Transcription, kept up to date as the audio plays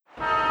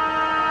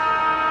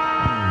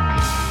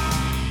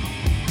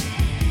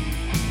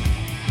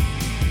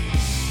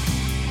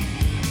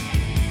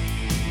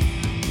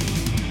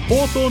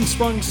Hawthorn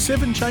sprung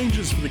 7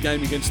 changes for the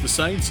game against the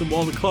Saints, and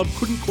while the club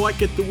couldn't quite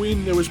get the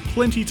win, there was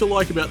plenty to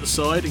like about the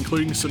side,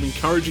 including some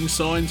encouraging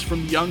signs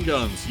from the young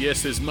guns.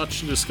 Yes, there's much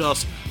to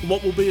discuss on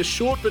what will be a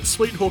short but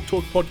sweet Hawk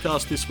Talk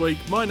podcast this week.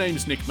 My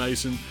name's Nick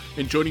Mason,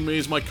 and joining me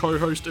is my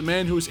co-host, a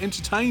man who was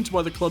entertained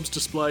by the club's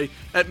display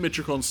at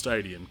Metricon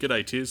Stadium.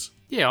 G'day, Tiz.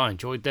 Yeah, I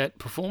enjoyed that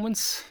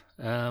performance.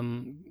 Got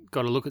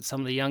a look at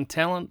some of the young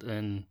talent,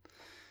 and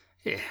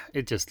yeah,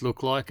 it just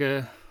looked like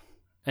a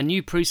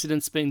new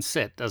precedent's been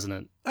set, doesn't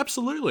it?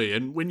 Absolutely,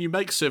 and when you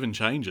make 7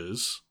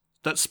 changes,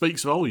 that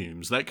speaks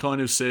volumes. That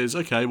kind of says,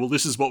 okay, well,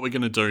 this is what we're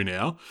going to do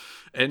now.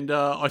 And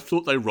I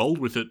thought they rolled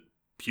with it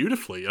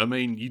beautifully. I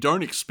mean, you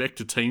don't expect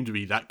a team to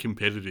be that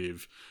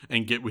competitive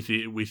and get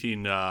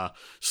within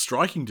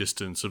striking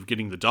distance of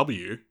getting the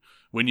W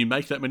when you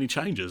make that many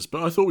changes.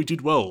 But I thought we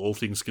did well, all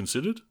things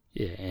considered.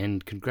 Yeah,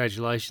 and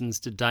congratulations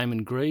to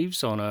Damon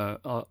Greaves on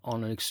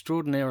an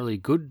extraordinarily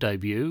good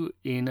debut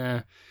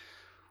in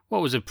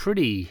what was a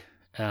pretty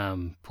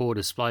poor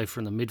display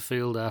from the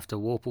midfield after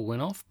Worpel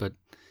went off, but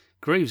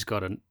Greaves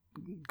got a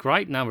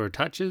great number of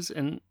touches,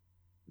 and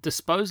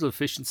disposal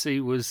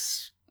efficiency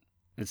was,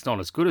 it's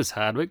not as good as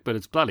Hardwick, but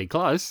it's bloody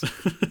close.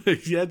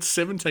 He had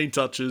 17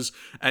 touches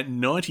at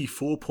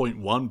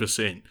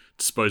 94.1%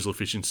 disposal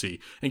efficiency.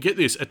 And get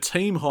this, a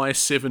team high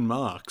 7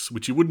 marks,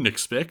 which you wouldn't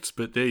expect,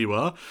 but there you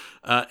are.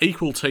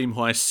 Equal team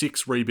high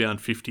 6 rebound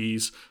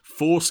 50s,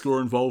 4 score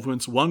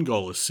involvements, 1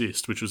 goal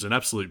assist, which was an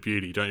absolute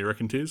beauty, don't you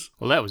reckon, Tiz?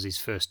 Well, that was his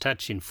first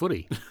touch in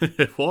footy.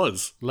 It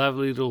was.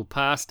 Lovely little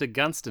pass to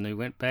Gunston, who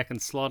went back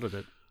and slotted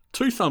it.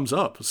 2 thumbs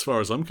up, as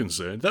far as I'm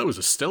concerned. That was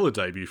a stellar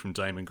debut from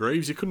Damon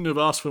Greaves. You couldn't have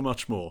asked for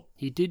much more.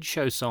 He did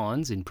show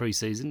signs in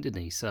pre-season,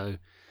 didn't he? So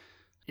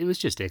it was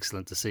just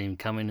excellent to see him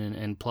come in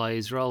and play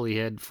his role. He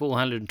had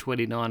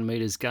 429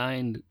 metres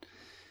gained.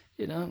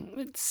 You know,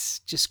 it's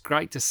just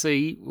great to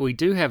see. We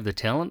do have the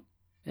talent.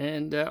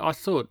 And I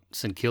thought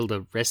St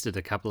Kilda rested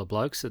a couple of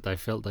blokes that they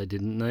felt they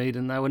didn't need,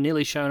 and they were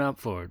nearly shown up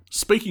for it.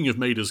 Speaking of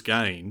metres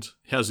gained,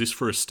 how's this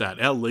for a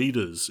stat? Our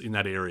leaders in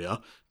that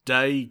area,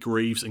 Day,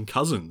 Greaves and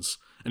Cousins.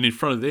 And in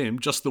front of them,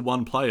 just the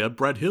one player,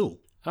 Brad Hill.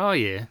 Oh,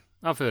 yeah.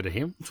 I've heard of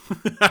him.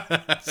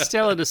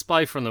 Stellar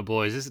display from the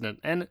boys, isn't it?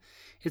 And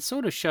it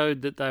sort of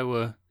showed that they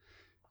were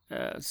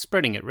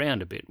spreading it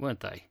round a bit, weren't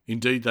they?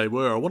 Indeed they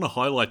were. I want to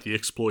highlight the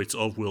exploits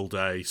of Will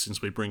Day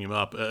since we bring him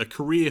up. A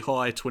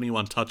career-high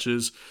 21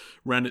 touches,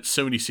 ran at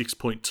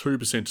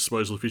 76.2%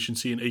 disposal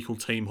efficiency and equal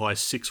team-high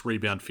 6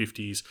 rebound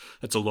 50s.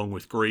 That's along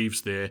with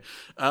Greaves there.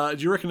 Do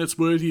you reckon it's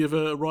worthy of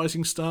a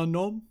rising star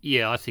nom?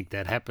 Yeah, I think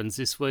that happens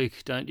this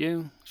week, don't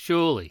you?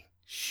 Surely.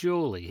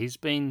 He's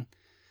been...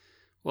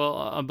 Well,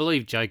 I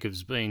believe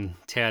Jacob's been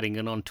touting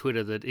it on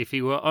Twitter that if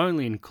he were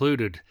only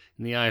included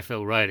in the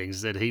AFL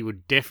ratings, that he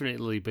would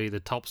definitely be the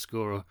top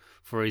scorer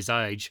for his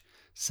age.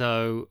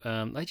 So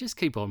they just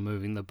keep on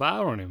moving the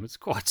bar on him. It's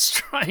quite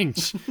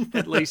strange.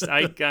 At least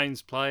 8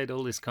 games played,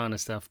 all this kind of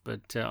stuff.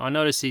 But I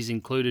notice he's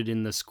included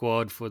in the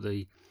squad for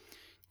the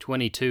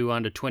 22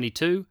 under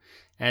 22,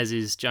 as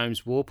is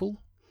James Worpel.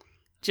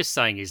 Just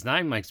saying his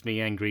name makes me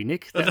angry,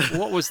 Nick.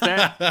 What was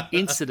that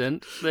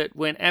incident that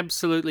went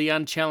absolutely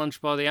unchallenged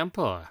by the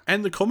umpire?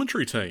 And the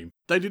commentary team.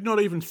 They did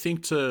not even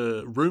think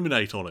to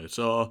ruminate on it.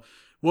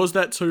 Was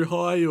that too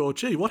high? Or,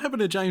 gee, what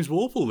happened to James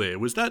Worpel there?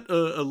 Was that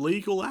a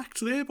legal act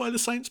there by the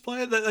Saints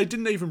player? They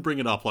didn't even bring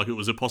it up like it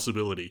was a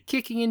possibility.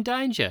 Kicking in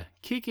danger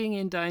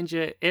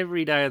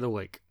every day of the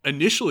week.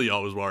 Initially, I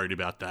was worried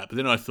about that, but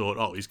then I thought,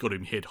 oh, he's got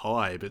him head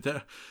high.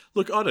 But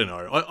look, I don't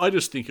know. I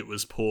just think it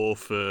was poor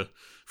for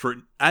it,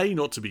 A,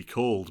 not to be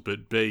called,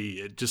 but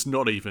B, just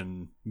not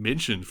even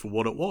mentioned for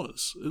what it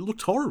was. It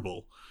looked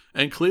horrible.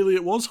 And clearly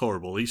it was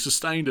horrible. He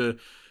sustained a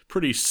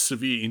pretty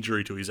severe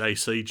injury to his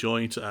AC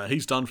joint.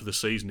 He's done for the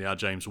season now,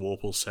 James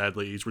Worpel,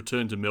 sadly. He's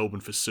returned to Melbourne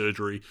for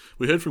surgery.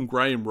 We heard from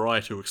Graham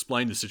Wright, who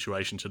explained the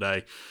situation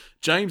today.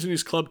 James and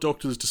his club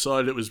doctors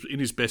decided it was in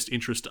his best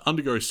interest to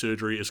undergo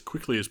surgery as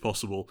quickly as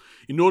possible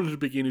in order to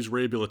begin his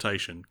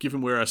rehabilitation.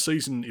 Given where our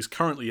season is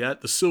currently at,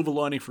 the silver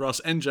lining for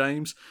us and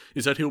James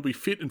is that he'll be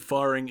fit and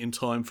firing in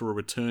time for a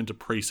return to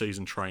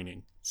pre-season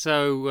training.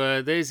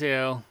 So there's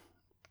our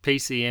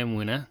PCM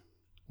winner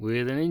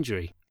with an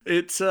injury.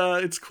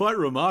 It's quite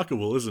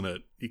remarkable, isn't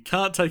it? You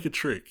can't take a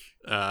trick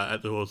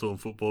at the Hawthorn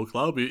Football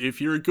Club. If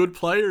you're a good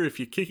player, if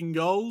you're kicking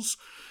goals,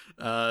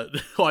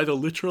 either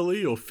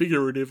literally or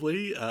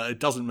figuratively, it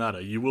doesn't matter.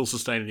 You will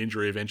sustain an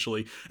injury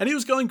eventually. And he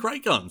was going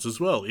great guns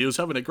as well. He was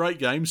having a great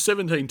game,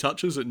 17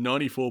 touches at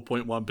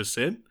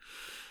 94.1%.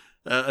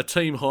 A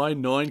team high,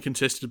 9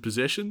 contested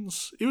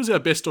possessions. He was our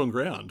best on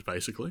ground,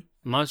 basically.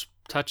 Most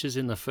touches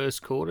in the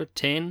first quarter,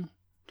 10.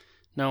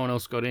 No one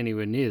else got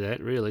anywhere near that,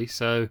 really.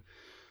 So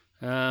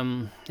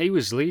he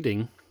was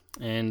leading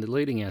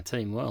our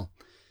team well.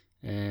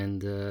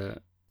 And,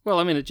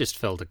 it just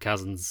fell to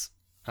Cousins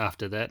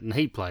after that, and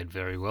he played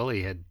very well.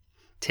 He had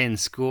 10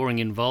 scoring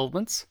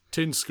involvements.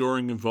 10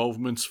 scoring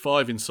involvements,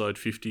 5 inside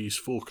 50s,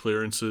 4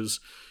 clearances.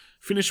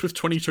 Finished with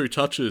 22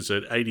 touches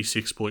at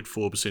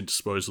 86.4%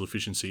 disposal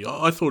efficiency.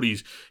 I thought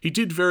he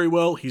did very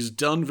well. He's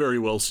done very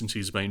well since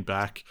he's been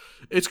back.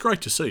 It's great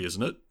to see,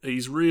 isn't it?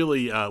 He's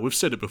really, we've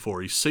said it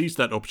before, he seized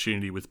that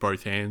opportunity with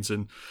both hands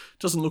and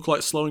doesn't look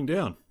like slowing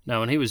down.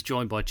 No, and he was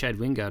joined by Chad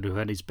Wingard, who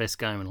had his best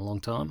game in a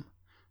long time.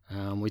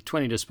 With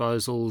 20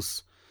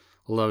 disposals,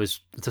 although his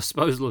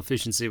disposal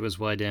efficiency was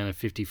way down at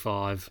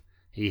 55,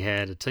 he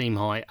had a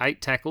team-high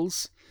 8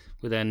 tackles,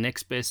 with our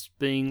next best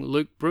being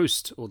Luke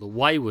Breust, or the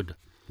wayward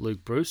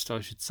Luke Breust,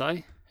 I should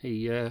say.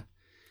 He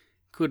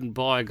couldn't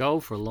buy a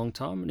goal for a long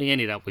time, and he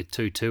ended up with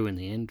 2-2 in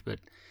the end. But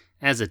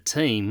as a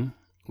team,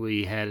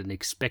 we had an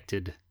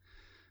expected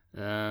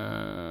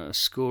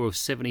score of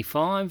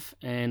 75,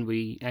 and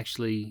we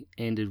actually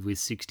ended with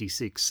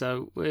 66.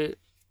 So we're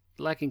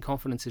lacking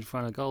confidence in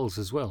front of goals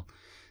as well.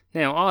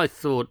 Now, I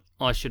thought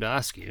I should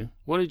ask you,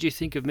 what did you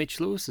think of Mitch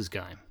Lewis's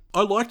game?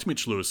 I liked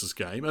Mitch Lewis's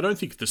game. I don't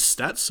think the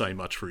stats say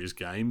much for his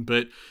game,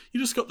 but you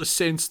just got the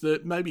sense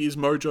that maybe his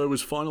mojo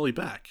was finally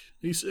back.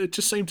 It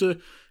just seemed to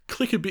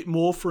click a bit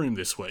more for him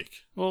this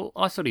week. Well,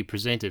 I thought he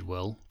presented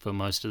well for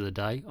most of the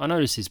day. I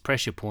noticed his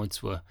pressure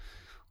points were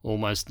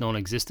almost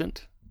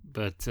non-existent,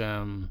 but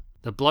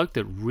the bloke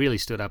that really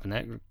stood up in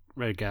that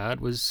regard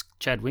was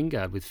Chad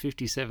Wingard with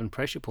 57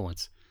 pressure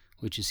points,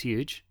 which is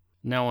huge.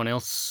 No one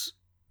else,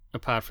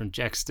 apart from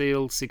Jack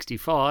Steele,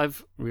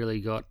 65, really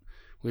got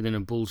within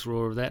a bull's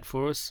roar of that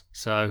for us.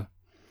 So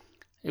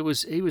he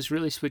was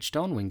really switched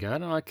on, Wingard,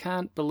 and I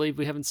can't believe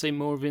we haven't seen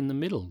more of him in the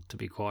middle, to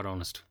be quite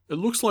honest. It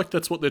looks like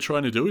that's what they're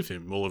trying to do with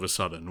him all of a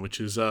sudden, which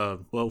is,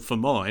 well, for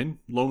mine,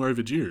 long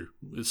overdue.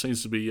 It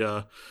seems to be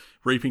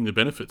reaping the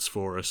benefits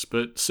for us.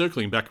 But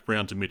circling back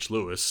around to Mitch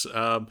Lewis,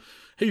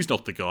 he's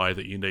not the guy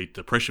that you need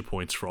the pressure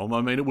points from. I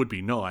mean, it would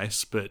be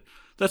nice, but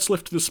that's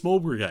left to the small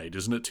brigade,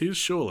 isn't it, Tiz?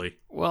 Surely.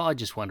 Well, I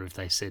just wonder if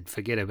they said,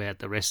 forget about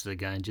the rest of the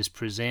game, just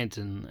present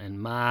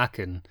and mark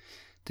and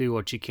do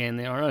what you can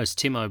there. I noticed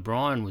Tim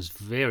O'Brien was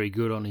very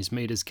good on his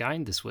metres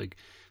gained this week,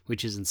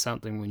 which isn't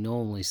something we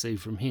normally see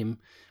from him,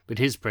 but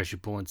his pressure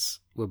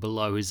points were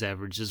below his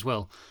average as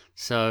well.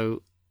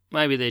 So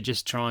maybe they're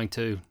just trying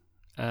to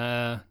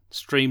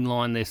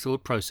streamline their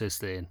thought process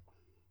there,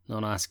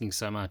 not asking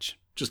so much.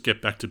 Just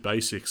get back to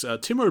basics.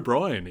 Tim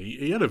O'Brien,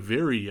 he had a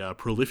very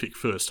prolific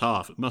first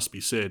half, it must be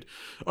said.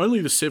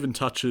 Only the 7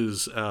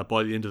 touches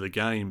by the end of the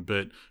game,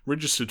 but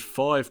registered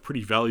 5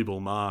 pretty valuable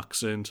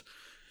marks, and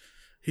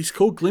he's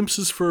called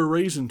glimpses for a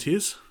reason,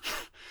 Tiz.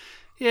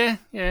 Yeah.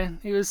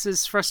 He was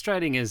as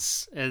frustrating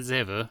as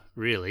ever,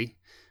 really,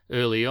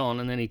 early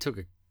on, and then he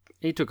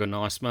took a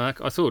nice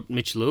mark. I thought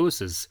Mitch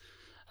Lewis's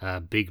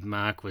big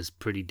mark was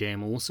pretty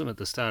damn awesome at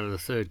the start of the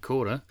third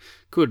quarter.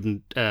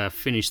 Couldn't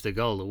finish the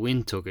goal. The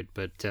wind took it,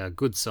 but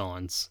good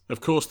signs. Of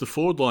course, the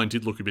forward line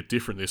did look a bit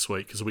different this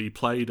week because we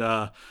played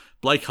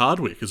Blake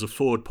Hardwick as a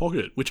forward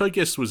pocket, which I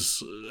guess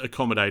was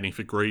accommodating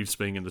for Greaves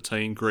being in the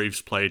team. Greaves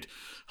played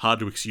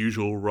Hardwick's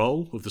usual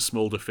role of the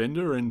small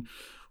defender, and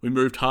we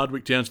moved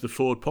Hardwick down to the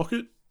forward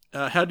pocket.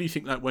 How do you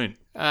think that went?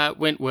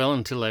 Went well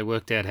until they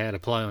worked out how to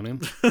play on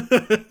him.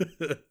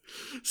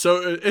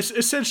 So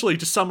essentially,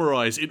 to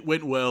summarise, it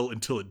went well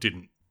until it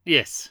didn't.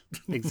 Yes,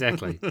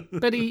 exactly.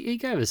 But he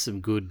gave us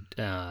some good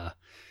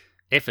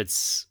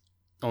efforts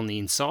on the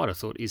inside. I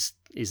thought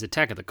his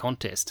attack of the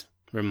contest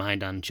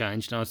remained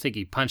unchanged, and I think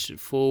he punched it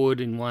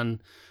forward in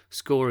one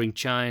scoring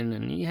chain,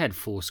 and he had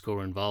 4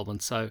 score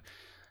involvement, so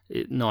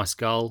nice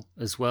goal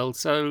as well.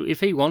 So if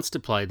he wants to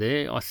play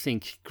there, I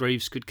think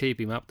Greaves could keep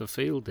him up the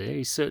field there.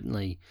 He's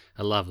certainly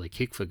a lovely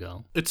kick for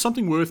goal. It's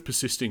something worth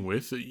persisting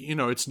with. You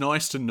know, it's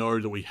nice to know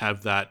that we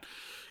have that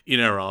in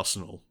our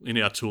arsenal, in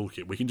our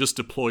toolkit. We can just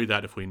deploy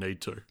that if we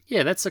need to.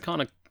 Yeah, that's the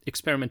kind of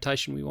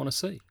experimentation we want to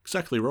see.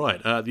 Exactly right.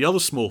 The other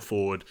small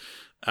forward,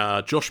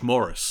 Josh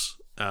Morris,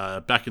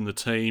 back in the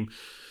team,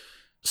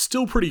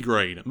 still pretty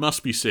green, it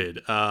must be said.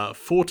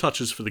 4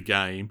 touches for the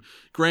game.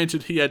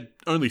 Granted, he had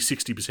only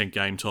 60%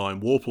 game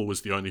time. Warple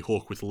was the only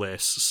Hawk with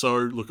less. So,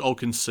 look, I'll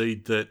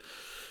concede that,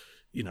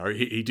 you know,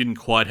 he didn't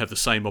quite have the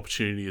same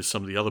opportunity as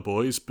some of the other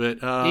boys, but...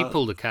 he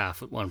pulled a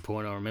calf at one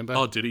point, I remember.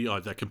 Oh, did he?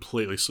 Oh, that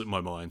completely slipped my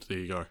mind. There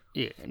you go.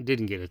 Yeah,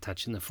 didn't get a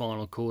touch in the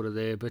final quarter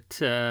there, but,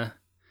 yeah,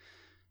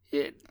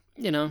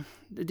 you know,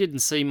 didn't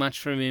see much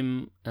from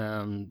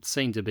him.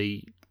 Seemed to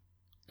be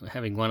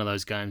having one of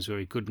those games where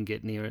he couldn't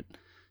get near it.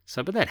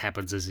 So, but that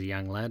happens as a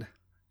young lad,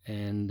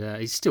 and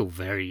he's still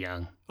very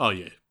young. Oh,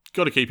 yeah.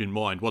 Got to keep in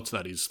mind, what's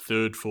that, his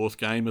 3rd, 4th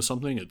game or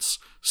something? It's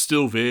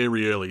still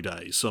very early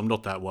days, so I'm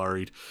not that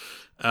worried.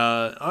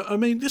 I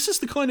mean, this is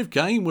the kind of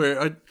game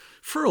where,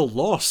 for a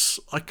loss,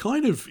 I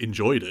kind of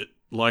enjoyed it.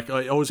 Like,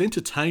 I was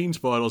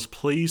entertained by it, I was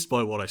pleased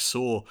by what I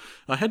saw.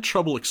 I had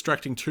trouble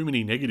extracting too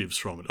many negatives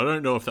from it. I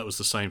don't know if that was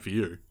the same for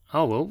you.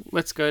 Oh, well,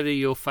 let's go to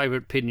your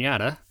favourite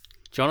pinata.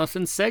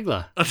 Jonathan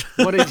Segler.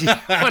 What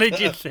did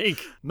you think?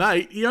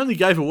 Mate, he only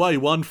gave away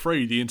 1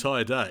 free the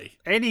entire day.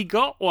 And he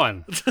got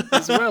one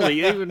as well.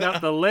 He evened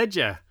up the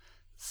ledger.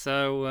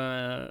 So,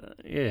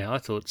 yeah, I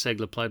thought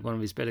Segler played one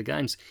of his better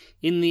games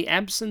in the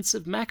absence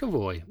of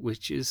McAvoy,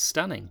 which is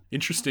stunning.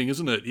 Interesting,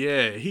 isn't it?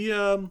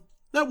 Yeah,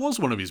 That was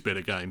one of his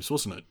better games,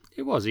 wasn't it?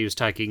 It was. He was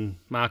taking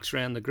marks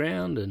around the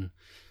ground, and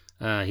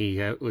he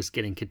was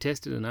getting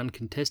contested and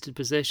uncontested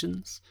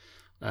possessions.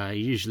 He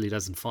usually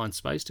doesn't find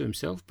space to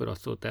himself, but I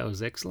thought that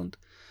was excellent.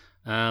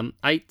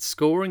 8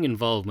 scoring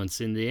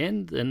involvements in the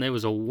end, and there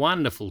was a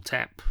wonderful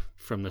tap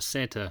from the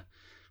centre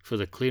for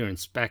the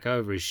clearance back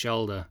over his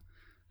shoulder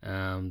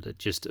that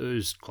just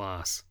oozed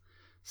class.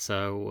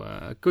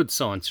 So good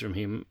signs from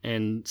him,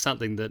 and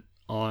something that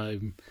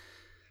I'm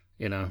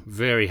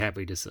very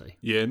happy to see.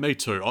 Yeah, me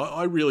too.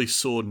 I really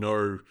saw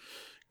no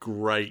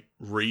great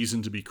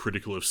reason to be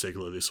critical of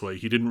Segler this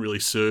week. He didn't really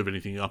serve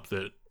anything up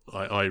that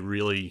I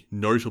really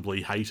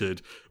notably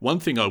hated. One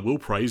thing I will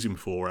praise him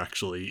for,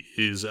 actually,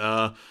 is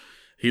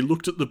he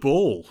looked at the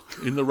ball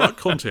in the ruck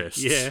contest.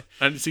 Yeah.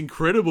 And it's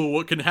incredible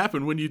what can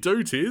happen when you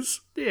do, Tiz.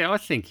 Yeah, I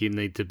think you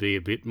need to be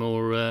a bit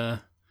more,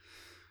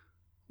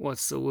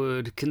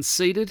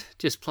 conceited.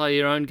 Just play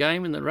your own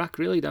game in the ruck,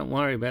 really. Don't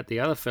worry about the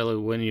other fellow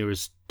when you're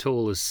as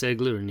tall as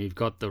Segler and you've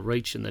got the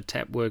reach and the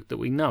tap work that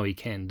we know he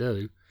can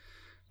do.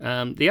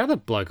 The other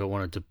bloke I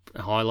wanted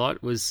to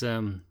highlight was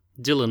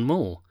Dylan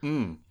Moore,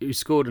 who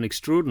scored an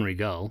extraordinary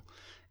goal,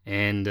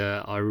 and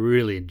I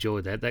really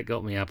enjoyed that. That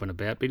got me up and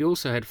about, but he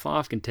also had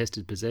 5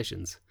 contested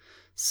possessions.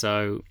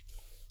 So,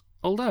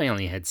 although he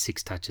only had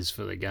 6 touches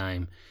for the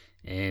game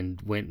and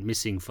went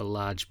missing for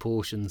large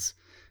portions,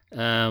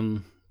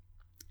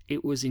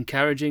 it was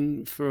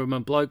encouraging from a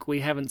bloke we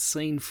haven't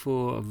seen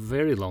for a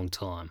very long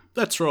time.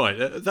 That's right.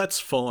 That's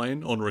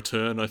fine on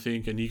return, I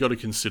think, and you got to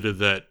consider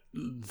that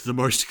the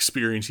most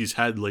experience he's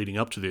had leading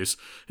up to this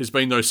has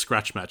been those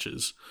scratch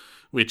matches,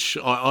 which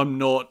I'm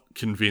not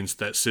convinced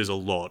that says a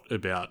lot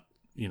about,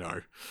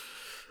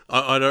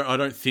 I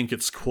don't think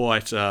it's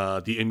quite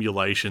the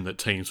emulation that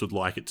teams would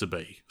like it to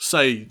be.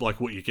 Say, like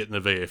what you get in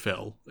the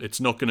VFL. It's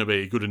not going to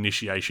be a good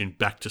initiation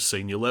back to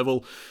senior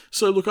level.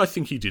 So, look, I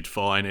think he did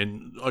fine.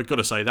 And I've got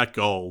to say, that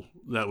goal,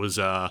 that was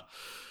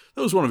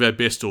one of our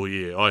best all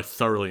year. I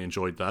thoroughly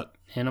enjoyed that.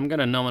 And I'm going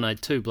to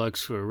nominate 2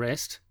 blokes for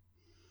arrest.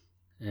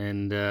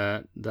 And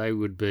they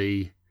would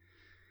be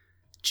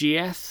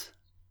Giath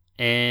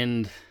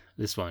and,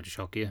 this won't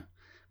shock you,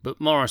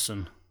 but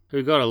Morrison,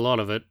 who got a lot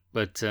of it,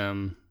 but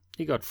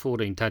he got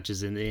 14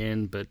 touches in the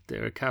end, but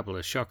there are a couple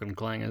of shocking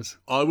clangers.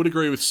 I would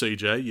agree with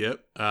CJ,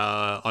 yep.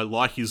 I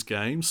like his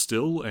game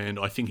still, and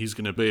I think he's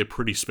going to be a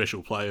pretty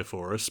special player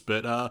for us.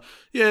 But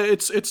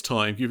it's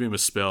time. Give him a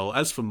spell.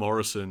 As for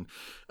Morrison,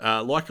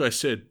 like I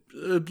said,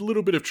 a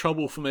little bit of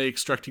trouble for me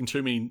extracting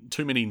too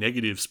many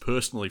negatives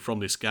personally from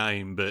this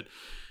game, but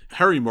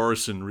Harry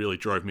Morrison really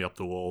drove me up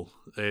the wall.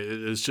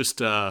 It's just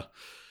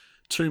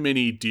too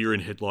many deer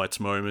in headlights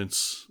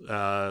moments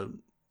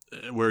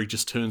where he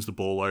just turns the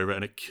ball over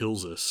and it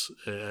kills us.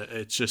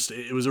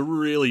 It was a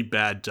really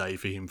bad day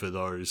for him for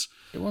those.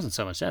 It wasn't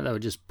so much that, they were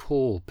just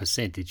poor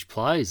percentage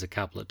plays a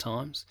couple of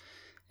times.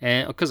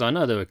 And because I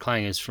know there were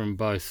clangers from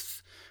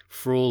both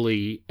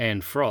Frawley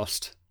and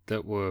Frost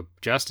that were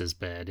just as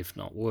bad, if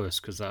not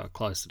worse, because they were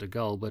closer to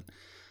goal. But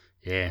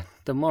yeah,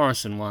 the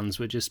Morrison ones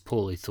were just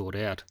poorly thought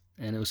out.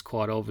 And it was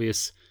quite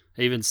obvious,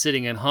 even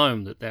sitting at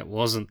home, that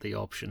wasn't the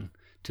option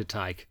to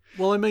take.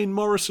 Well, I mean,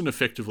 Morrison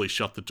effectively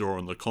shut the door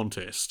on the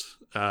contest.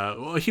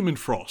 Him and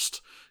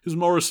Frost. Because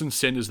Morrison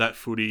centres that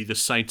footy, the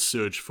Saints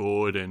surge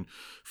forward, and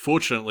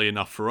fortunately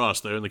enough for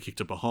us, they only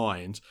kicked it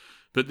behind.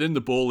 But then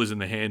the ball is in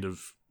the hand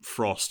of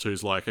Frost,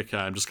 who's like, okay,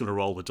 I'm just going to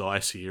roll the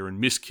dice here,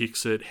 and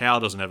miskicks it. Howe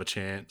doesn't have a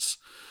chance.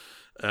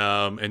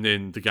 And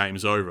then the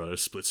game's over a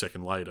split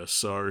second later.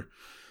 So,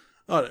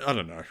 I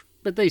don't know.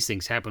 But these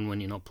things happen when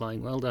you're not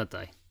playing well, don't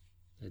they?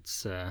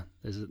 It's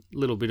there's a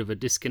little bit of a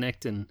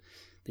disconnect, and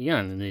you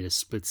only need a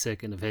split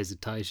second of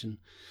hesitation.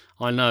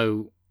 I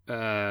know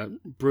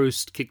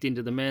Bruce kicked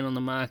into the man on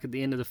the mark at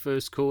the end of the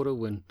first quarter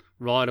when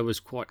Ryder was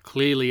quite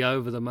clearly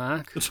over the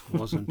mark.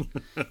 Wasn't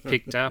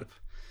picked up.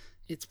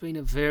 It's been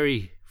a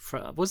very...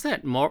 Was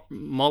that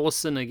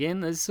Mollison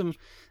again? There's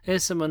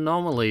some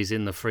anomalies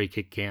in the free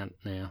kick count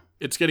now.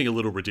 It's getting a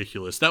little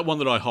ridiculous. That one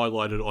that I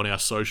highlighted on our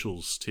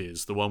socials,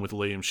 Tiz, the one with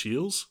Liam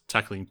Shields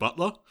tackling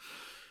Butler,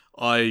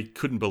 I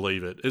couldn't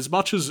believe it. As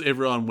much as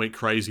everyone went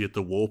crazy at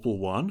the Warple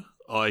one,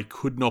 I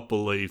could not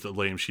believe that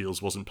Liam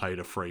Shields wasn't paid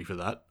a free for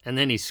that. And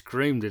then he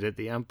screamed it at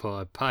the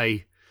umpire,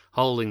 pay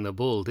holding the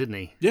ball, didn't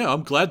he? Yeah,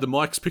 I'm glad the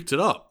mics picked it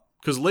up.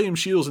 Because Liam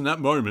Shields in that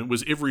moment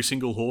was every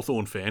single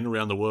Hawthorn fan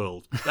around the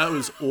world. That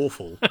was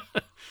awful.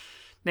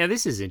 Now,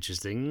 this is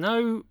interesting.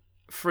 No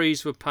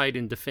frees were paid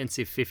in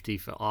defensive 50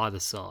 for either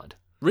side.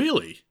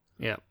 Really?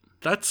 Yeah.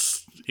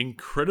 That's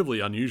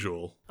incredibly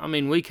unusual. I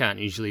mean, we can't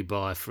usually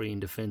buy a free in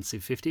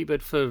defensive 50,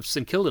 but for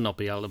St Kilda not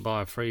be able to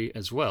buy a free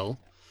as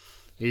well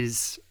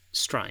is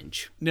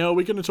strange. Now, are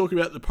we going to talk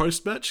about the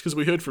post-match? Because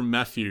we heard from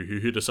Matthew, who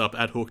hit us up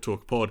at Hawk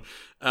Talk Pod.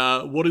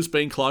 What has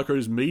been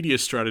Clarko's media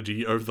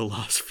strategy over the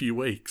last few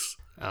weeks?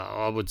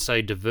 I would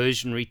say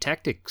diversionary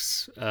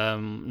tactics.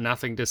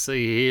 Nothing to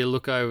see here,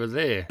 look over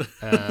there.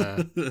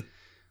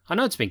 I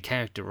know it's been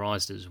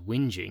characterised as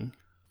whinging.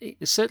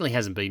 It certainly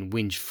hasn't been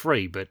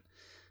whinge-free, but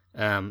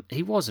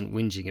he wasn't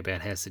whinging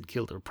about how St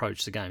Kilda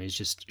approached the game. He was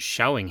just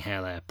showing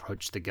how they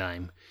approached the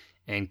game.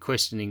 and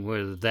questioning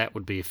whether that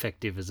would be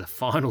effective as a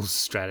finals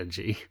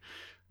strategy,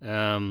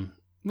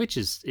 which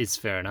is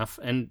fair enough.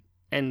 And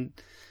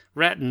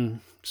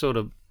Ratton sort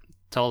of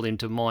told him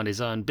to mind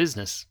his own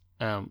business,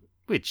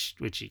 which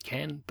he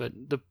can, but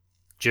the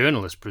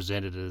journalist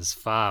presented it as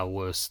far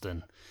worse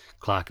than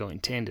Clarko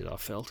intended, I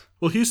felt.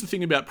 Well, here's the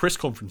thing about press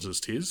conferences,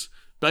 Tiz.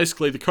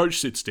 Basically, the coach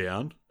sits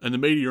down and the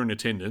media in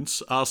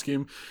attendance ask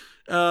him,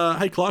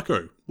 hey,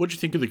 Clarko, what do you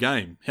think of the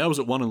game? How was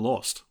it won and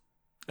lost?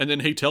 And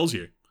then he tells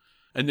you.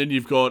 And then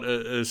you've got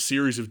a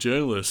series of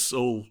journalists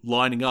all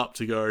lining up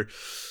to go,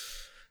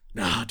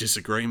 nah,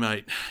 disagree,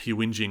 mate. You're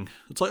whinging.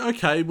 It's like,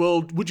 okay,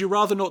 well, would you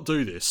rather not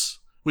do this?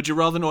 Would you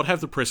rather not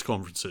have the press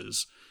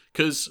conferences?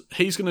 Because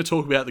he's going to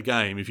talk about the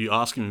game. If you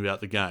ask him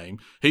about the game,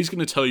 he's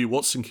going to tell you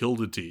what St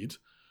Kilda did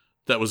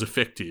that was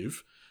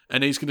effective,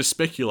 and he's going to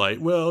speculate,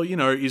 well,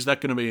 is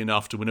that going to be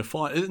enough to win a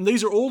fight? And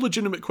these are all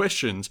legitimate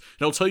questions,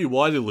 and I'll tell you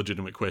why they're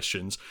legitimate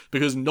questions,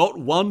 because not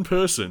one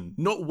person,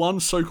 not one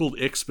so-called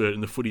expert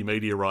in the footy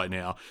media right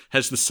now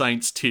has the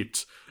Saints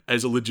tipped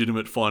as a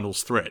legitimate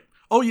finals threat.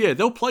 Oh yeah,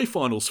 they'll play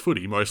finals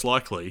footy, most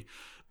likely,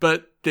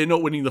 but they're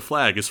not winning the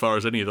flag as far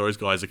as any of those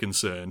guys are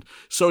concerned.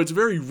 So it's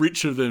very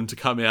rich of them to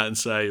come out and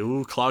say,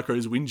 oh,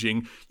 Clarko's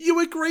whinging. You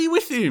agree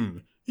with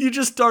him. You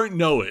just don't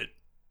know it.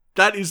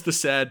 That is the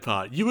sad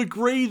part. You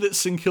agree that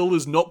St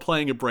Kilda's not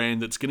playing a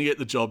brand that's going to get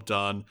the job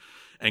done,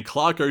 and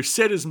Clarko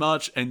said as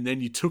much, and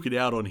then you took it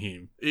out on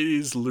him. It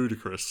is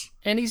ludicrous.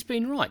 And he's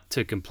been right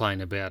to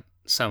complain about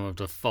some of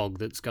the fog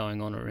that's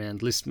going on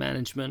around list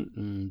management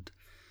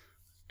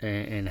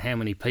and how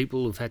many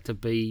people have had to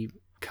be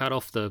cut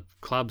off the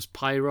club's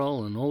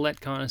payroll and all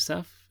that kind of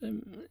stuff.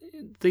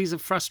 These are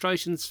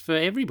frustrations for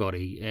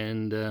everybody,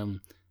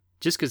 and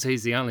just because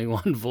he's the only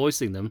one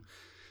voicing them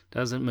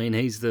doesn't mean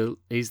he's the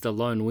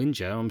lone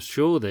whinger. I'm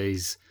sure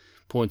these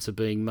points are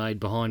being made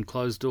behind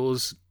closed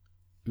doors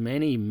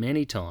many,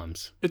 many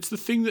times. It's the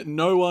thing that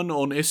no one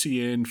on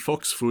SEN,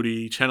 Fox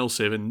Footy, Channel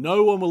 7,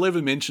 no one will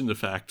ever mention the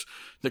fact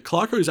that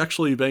Clarko's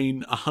actually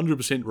been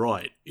 100%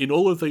 right. In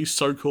all of these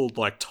so-called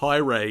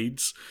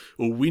tirades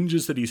or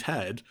whinges that he's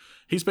had,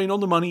 he's been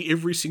on the money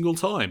every single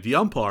time. The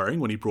umpiring,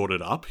 when he brought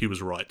it up, he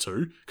was right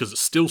to, because it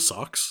still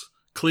sucks,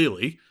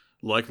 clearly.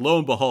 Lo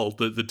and behold,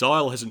 the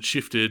dial hasn't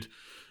shifted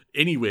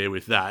anywhere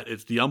with that.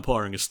 It's the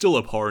umpiring is still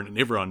abhorrent and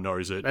everyone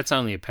knows it. That's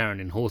only apparent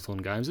in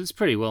Hawthorn games. It's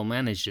pretty well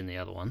managed in the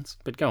other ones,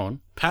 but go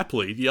on.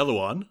 Papley, the other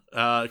one,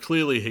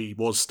 clearly he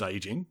was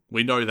staging.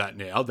 We know that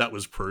now. That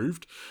was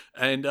proved.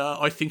 And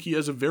I think he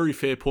has a very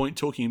fair point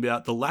talking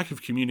about the lack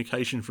of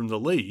communication from the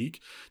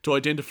league to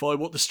identify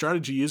what the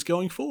strategy is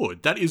going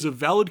forward. That is a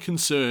valid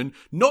concern,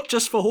 not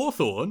just for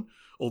Hawthorn,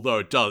 although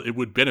it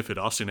would benefit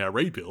us in our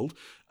rebuild.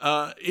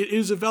 It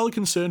is a valid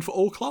concern for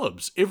all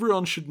clubs.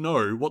 Everyone should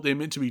know what they're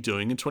meant to be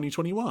doing in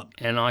 2021.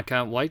 And I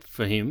can't wait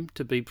for him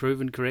to be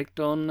proven correct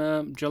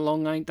on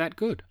Geelong ain't that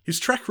good.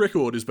 His track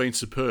record has been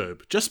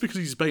superb. Just because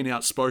he's been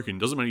outspoken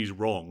doesn't mean he's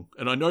wrong.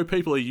 And I know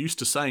people are used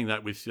to saying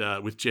that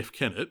with Jeff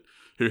Kennett,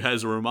 who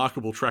has a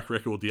remarkable track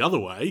record the other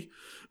way.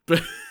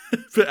 But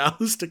for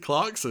Alistair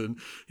Clarkson,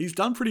 he's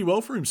done pretty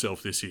well for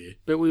himself this year.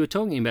 But we were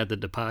talking about the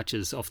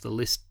departures off the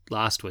list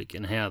last week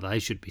and how they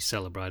should be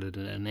celebrated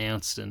and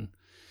announced, and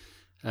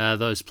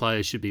those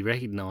players should be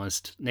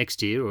recognised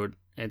next year or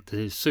at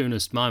the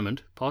soonest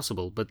moment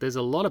possible. But there's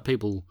a lot of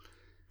people,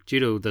 due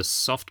to the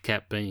soft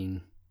cap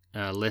being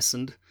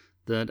lessened,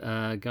 that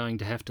are going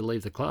to have to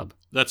leave the club.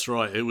 That's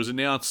right. It was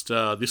announced,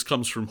 this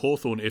comes from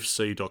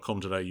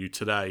hawthornfc.com.au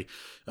today,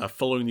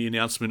 following the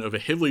announcement of a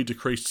heavily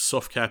decreased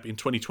soft cap in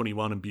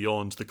 2021 and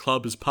beyond. The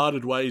club has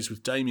parted ways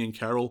with Damien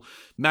Carroll,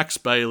 Max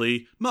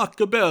Bailey, Mark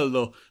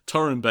Gabello,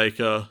 Torren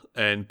Baker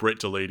and Brett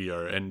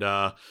Deledio. And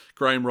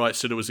Graham Wright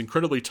said it was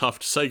incredibly tough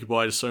to say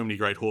goodbye to so many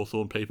great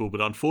Hawthorn people,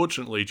 but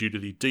unfortunately, due to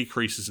the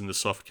decreases in the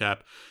soft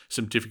cap,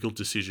 some difficult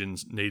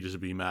decisions needed to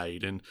be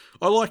made. And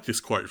I like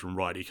this quote from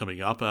Wrighty coming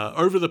up.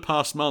 Over the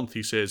past month,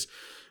 he says,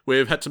 we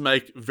have had to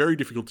make very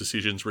difficult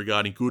decisions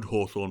regarding good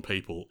Hawthorn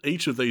people.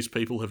 Each of these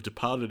people have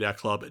departed our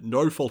club at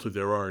no fault of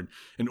their own,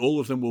 and all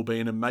of them will be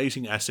an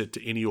amazing asset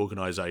to any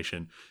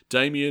organisation.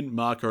 Damien,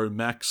 Marco,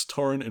 Max,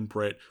 Torren and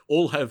Brett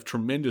all have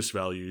tremendous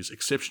values,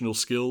 exceptional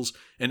skills,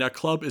 and our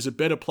club is a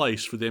better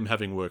place for them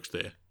having worked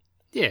there.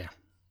 Yeah,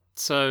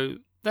 so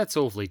that's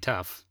awfully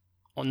tough,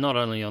 not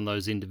only on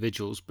those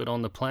individuals, but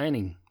on the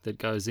planning that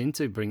goes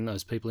into bringing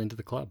those people into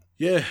the club.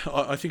 Yeah,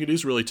 I think it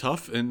is really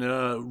tough and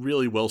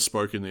really well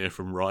spoken there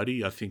from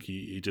Wrighty. I think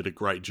he did a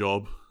great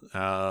job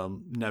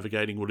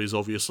navigating what is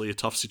obviously a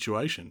tough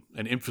situation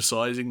and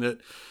emphasising that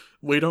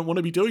we don't want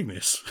to be doing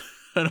this.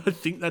 And I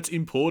think that's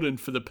important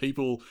for the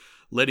people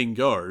letting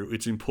go.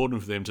 It's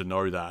important for them to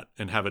know that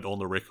and have it on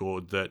the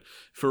record that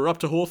if it were up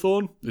to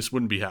Hawthorn, this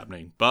wouldn't be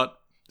happening. But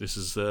this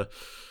is the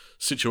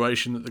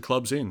situation that the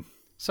club's in.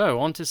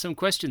 So, on to some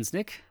questions,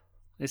 Nick.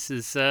 This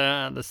is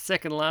the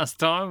second last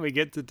time we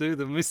get to do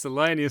the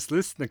miscellaneous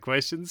listener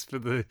questions for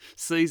the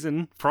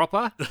season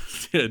proper.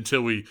 Yeah,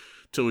 until we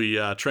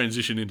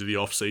transition into the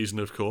off season,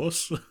 of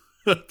course.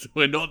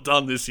 We're not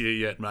done this year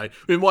yet, mate.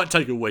 We might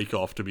take a week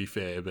off, to be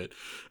fair, but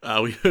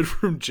we heard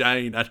from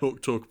Jane at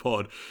Hawk Talk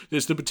Pod.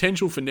 There's the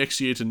potential for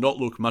next year to not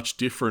look much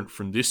different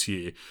from this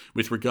year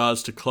with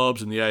regards to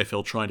clubs and the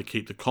AFL trying to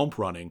keep the comp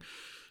running.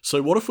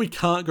 So what if we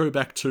can't go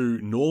back to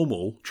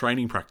normal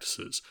training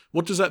practices?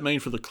 What does that mean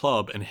for the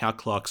club and how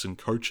Clarkson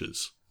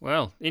coaches?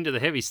 Well, into the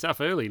heavy stuff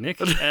early, Nick.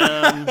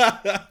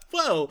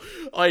 Well,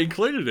 I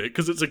included it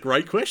because it's a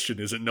great question,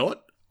 is it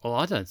not? Well,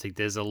 I don't think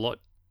there's a lot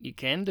you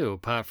can do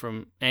apart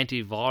from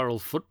antiviral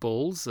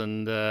footballs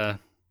and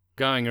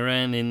going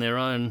around in their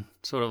own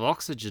sort of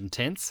oxygen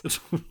tents.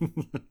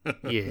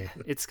 Yeah,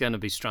 it's going to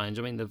be strange.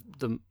 I mean,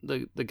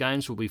 the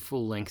games will be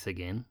full length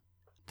again.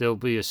 There'll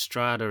be a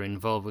strata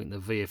involving the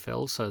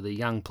VFL, so the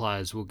young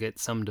players will get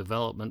some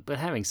development, but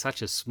having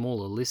such a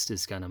smaller list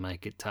is going to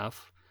make it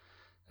tough.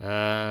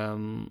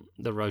 The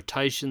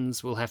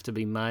rotations will have to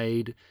be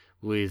made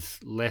with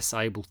less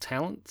able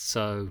talent,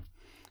 so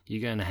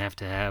you're going to have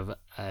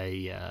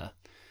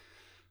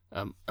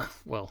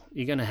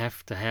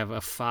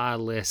a far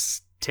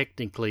less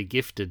technically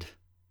gifted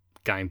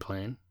game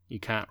plan. You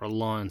can't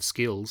rely on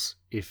skills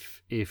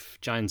if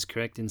Jane's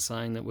correct in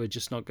saying that we're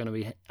just not going to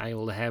be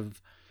able to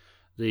have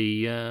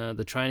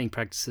the training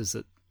practices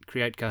that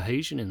create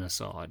cohesion in a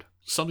side.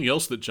 Something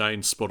else that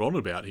Jane's spot on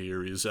about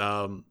here is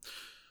I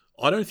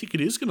don't think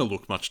it is going to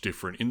look much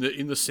different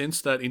in the sense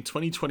that in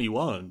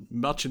 2021,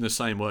 much in the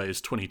same way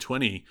as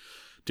 2020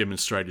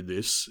 demonstrated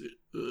this,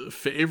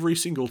 for every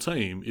single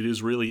team, it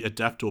is really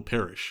adapt or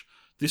perish.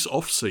 This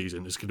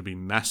off-season is going to be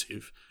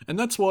massive, and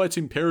that's why it's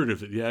imperative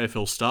that the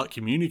AFL start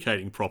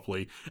communicating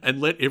properly and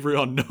let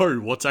everyone know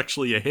what's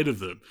actually ahead of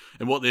them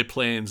and what their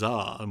plans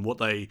are and what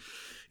they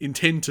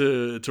intend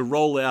to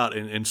roll out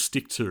and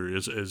stick to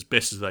as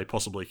best as they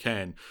possibly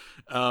can.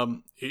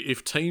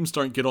 If teams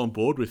don't get on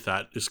board with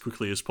that as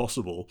quickly as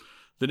possible,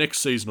 the next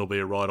season will be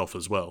a write-off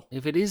as well.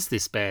 If it is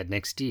this bad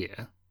next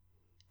year,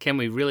 can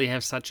we really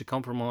have such a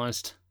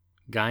compromised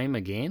game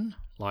again?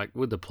 Like,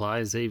 would the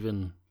players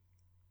even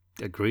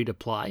agree to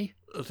play?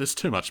 There's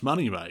too much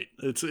money, mate.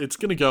 It's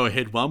going to go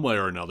ahead one way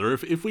or another.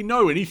 If we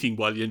know anything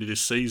by the end of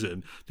this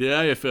season, the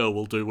AFL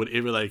will do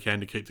whatever they can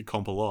to keep the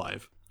comp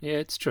alive. Yeah,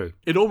 it's true.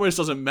 It almost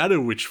doesn't matter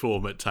which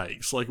form it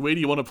takes. Like, where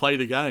do you want to play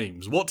the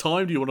games? What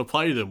time do you want to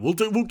play them? We'll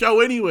go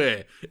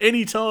anywhere,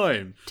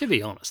 anytime. To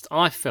be honest,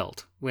 I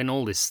felt when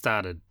all this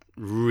started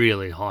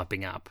really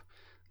hyping up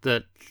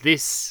that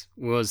this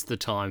was the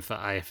time for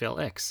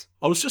AFLX.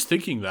 I was just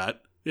thinking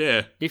that.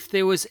 Yeah. If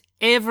there was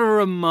ever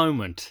a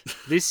moment,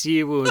 this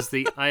year was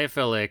the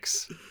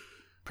AFLX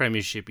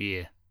premiership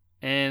year.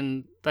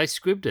 And they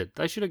scribbed it.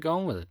 They should have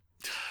gone with it.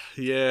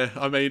 Yeah,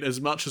 I mean,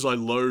 as much as I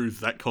loathe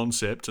that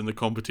concept and the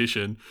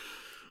competition,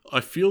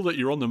 I feel that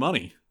you're on the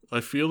money. I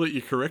feel that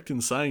you're correct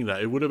in saying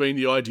that. It would have been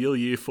the ideal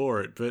year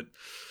for it, but,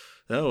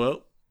 oh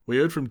well. We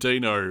heard from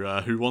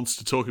Dino, who wants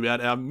to talk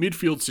about our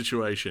midfield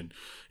situation.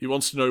 He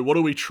wants to know, what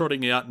are we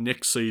trotting out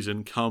next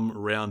season come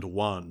round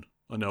one?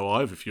 I know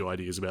I have a few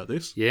ideas about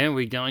this. Yeah,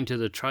 we're going to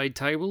the trade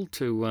table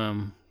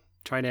to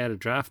trade out a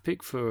draft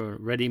pick for a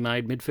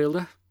ready-made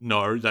midfielder.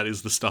 No, that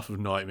is the stuff of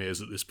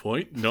nightmares at this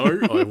point. No,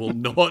 I will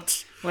not.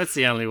 Well, that's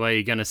the only way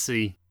you're going to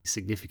see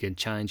significant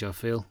change, I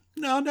feel.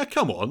 No,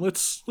 come on.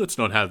 Let's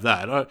not have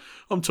that.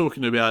 I'm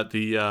talking about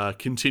the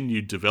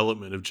continued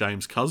development of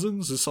James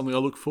Cousins is something I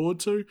look forward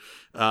to.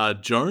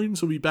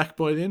 Jones will be back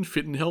by then,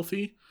 fit and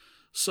healthy.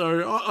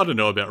 So I don't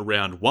know about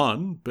round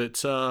one, but...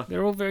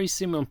 They're all very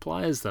similar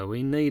players, though.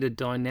 We need a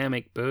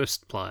dynamic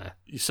burst player.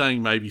 You're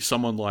saying maybe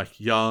someone like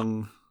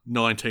young,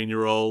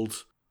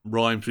 19-year-old,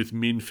 rhymes with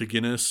Min for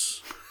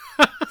Guinness?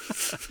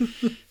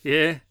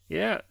 Yeah.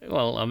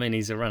 Well, I mean,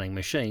 he's a running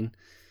machine.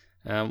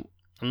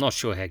 I'm not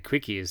sure how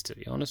quick he is, to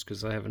be honest,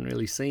 because I haven't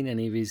really seen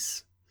any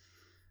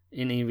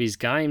of his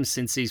games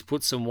since he's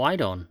put some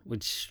weight on,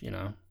 which,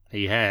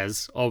 he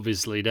has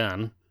obviously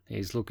done.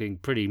 He's looking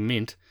pretty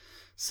mint.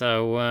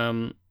 So,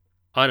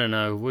 I don't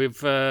know.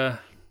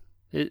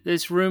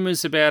 There's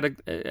rumours about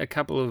a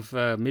couple of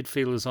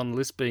midfielders on the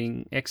list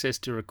being excess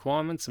to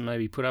requirements and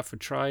maybe put up for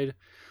trade.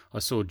 I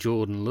saw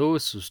Jordan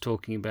Lewis was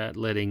talking about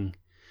letting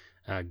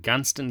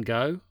Gunston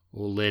go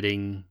or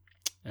letting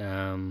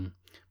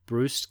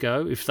Bruce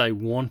go if they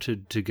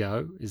wanted to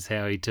go, is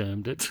how he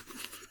termed it.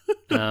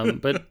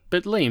 But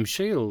Liam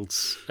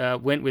Shields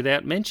went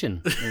without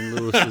mention in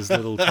Lewis's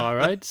little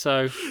tirade.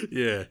 So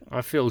yeah,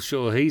 I feel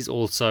sure he's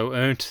also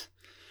earned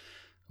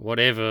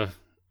whatever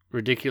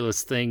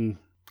ridiculous thing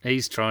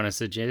he's trying to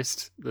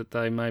suggest, that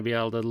they may be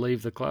able to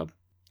leave the club,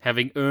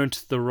 having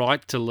earned the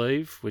right to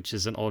leave, which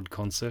is an odd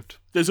concept.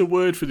 There's a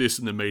word for this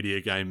in the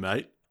media game,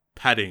 mate.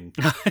 Padding.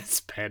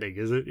 It's padding,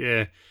 is it?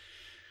 Yeah.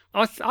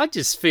 I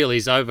just feel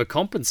he's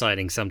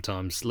overcompensating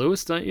sometimes,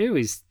 Lewis, don't you?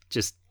 He's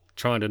just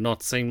trying to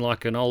not seem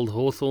like an old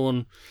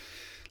Hawthorn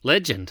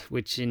legend,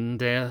 which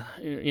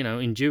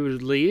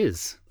indubitably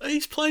is.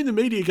 He's playing the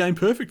media game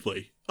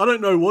perfectly. I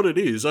don't know what it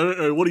is. I don't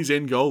know what his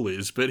end goal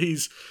is, but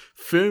he's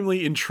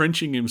firmly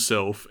entrenching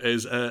himself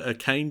as a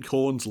Kane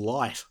Cornes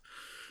light.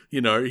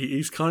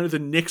 He's kind of the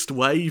next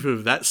wave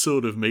of that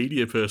sort of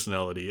media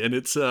personality, and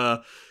it's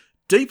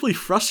deeply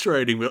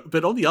frustrating.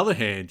 But on the other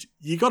hand,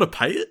 you got to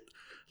pay it.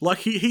 Like,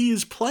 he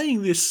is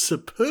playing this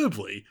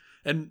superbly,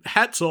 and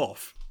hats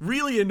off.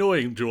 Really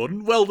annoying,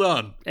 Jordan. Well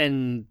done.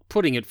 And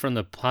putting it from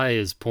the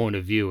player's point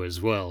of view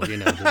as well,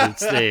 that it's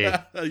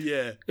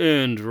their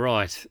earned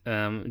right.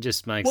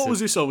 Just makes What was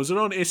this on? Was it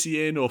on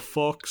SEN or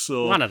Fox?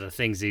 Or one of the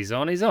things he's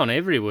on. He's on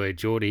everywhere,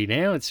 Geordie,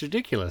 now. It's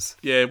ridiculous.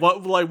 Yeah,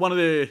 one of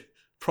their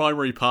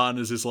primary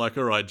partners is like,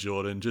 all right,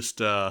 Jordan,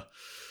 just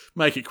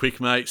make it quick,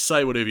 mate.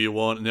 Say whatever you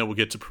want, and then we'll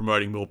get to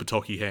promoting more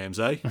Pawtucky hams,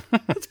 eh?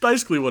 That's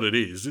basically what it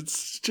is.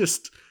 It's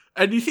just...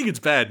 And you think it's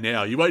bad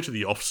now. You wait to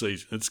the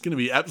off-season. It's going to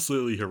be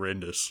absolutely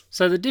horrendous.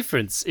 So the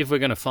difference, if we're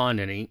going to find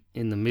any,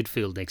 in the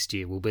midfield next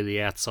year will be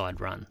the outside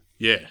run.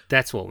 Yeah.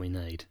 That's what we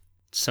need.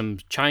 Some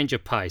change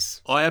of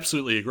pace. I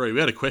absolutely agree. We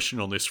had a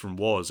question on this from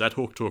Woz at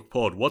Hawk Talk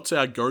Pod. What's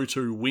our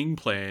go-to wing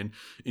plan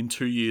in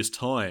 2 years'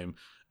 time?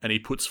 And he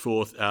puts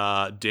forth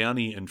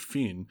Downey and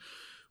Finn,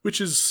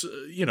 which is,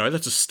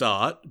 that's a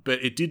start.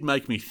 But it did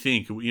make me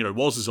think,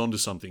 Woz is onto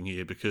something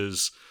here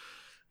because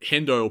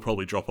Hendo will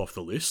probably drop off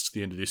the list at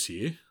the end of this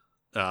year.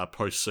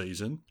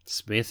 Post-season.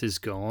 Smith is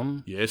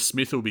gone. Yeah,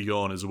 Smith will be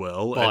gone as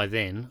well. By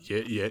then.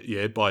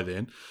 Yeah, by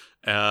then.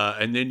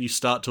 And then you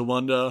start to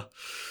wonder,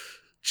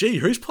 gee,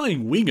 who's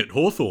playing wing at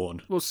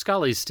Hawthorn? Well,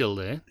 Scully's still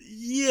there.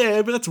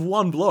 Yeah, but that's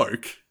one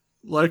bloke.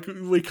 Like,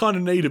 we kind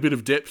of need a bit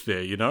of depth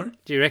there,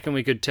 Do you reckon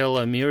we could tell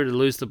O'Meara to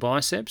lose the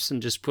biceps and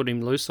just put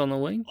him loose on the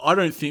wing? I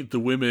don't think the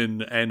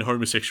women and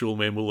homosexual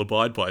men will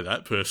abide by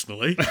that,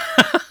 personally.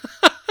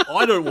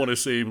 I don't want to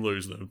see him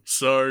lose them.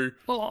 So,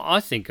 well, I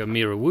think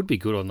O'Meara would be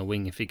good on the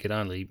wing if he could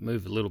only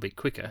move a little bit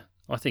quicker.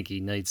 I think he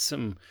needs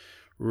some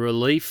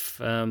relief,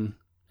 and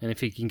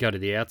if he can go to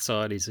the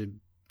outside, he's a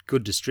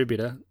good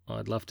distributor.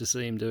 I'd love to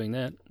see him doing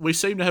that. We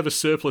seem to have a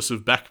surplus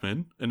of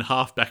backmen and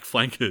half-back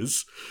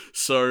flankers,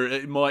 so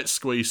it might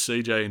squeeze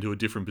CJ into a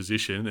different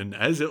position. And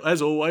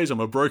as always, I'm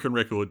a broken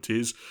record,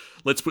 Tiz.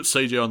 Let's put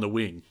CJ on the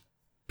wing.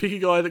 Pick a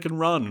guy that can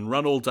run and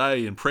run all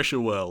day and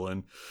pressure well,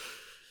 and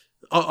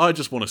I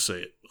just want to see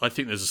it. I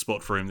think there's a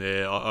spot for him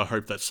there. I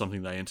hope that's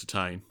something they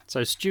entertain.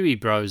 So Stewie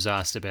Bros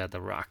asked about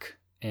the ruck,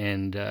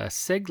 and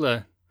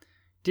Segler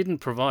didn't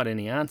provide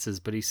any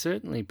answers, but he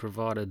certainly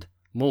provided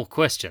more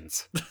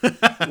questions.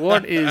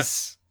 What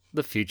is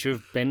the future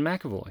of Ben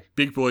McEvoy?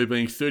 Big boy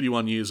being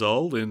 31 years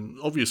old and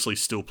obviously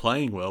still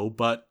playing well,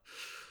 but,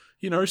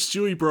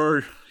 Stewie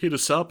Bro hit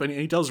us up, and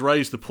he does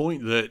raise the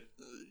point that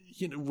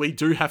we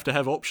do have to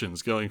have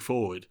options going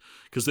forward,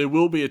 because there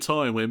will be a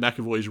time where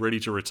McEvoy's ready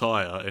to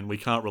retire and we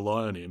can't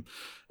rely on him.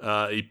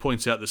 He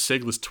points out that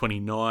Segler's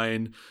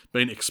 29,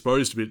 been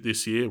exposed a bit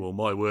this year. Well,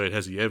 my word,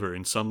 has he ever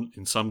in some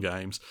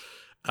games.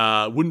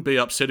 Wouldn't be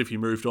upset if he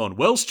moved on.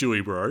 Well,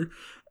 Stewie Bro,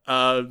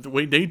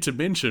 we need to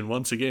mention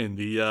once again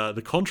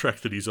the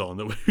contract that he's on,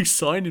 that we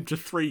signed him to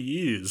 3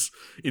 years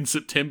in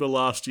September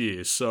last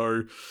year.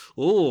 So,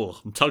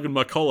 I'm tugging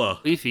my collar.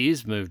 If he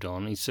is moved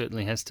on, he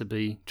certainly has to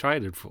be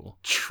traded for.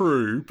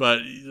 True, but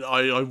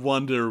I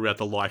wonder about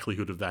the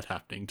likelihood of that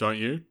happening, don't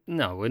you?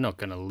 No, we're not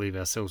going to leave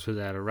ourselves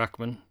without a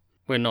ruckman.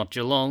 We're not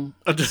Geelong.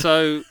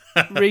 So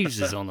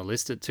Reeves is on the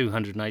list at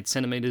 208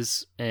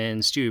 centimetres,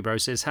 and Stewie Bro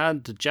says,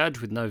 hard to judge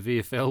with no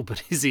VFL,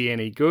 but is he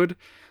any good?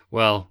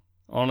 Well,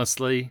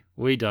 honestly,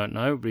 we don't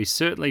know, but he's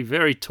certainly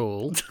very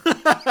tall.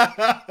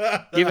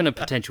 Given a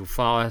potential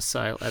fire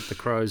sale at the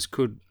Crows,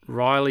 could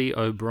Riley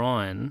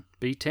O'Brien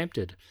be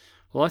tempted?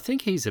 Well, I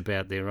think he's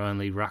about their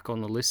only ruck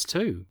on the list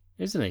too,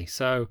 isn't he?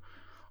 So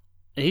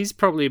he's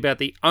probably about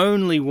the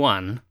only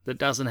one that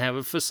doesn't have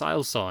a for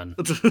sale sign.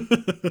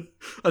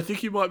 I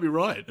think you might be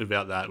right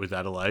about that with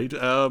Adelaide.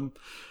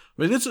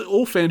 That's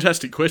all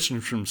fantastic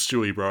questions from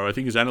Stewie Bro. I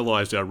think he's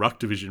analysed our ruck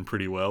division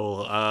pretty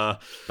well.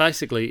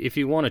 Basically, if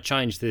you want to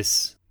change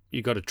this,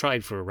 you've got to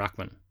trade for a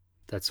ruckman.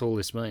 That's all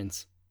this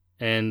means.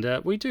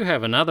 And we do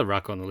have another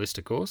ruck on the list,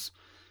 of course,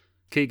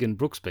 Keegan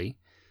Brooksby.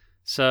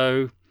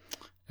 So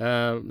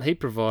he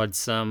provides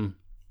some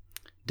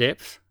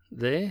depth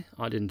there.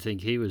 I didn't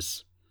think he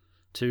was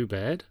too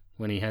bad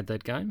when he had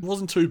that game. It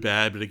wasn't too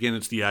bad, but again,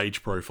 it's the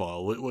age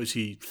profile. Was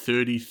he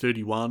 30,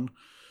 31?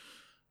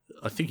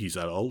 I think he's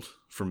that old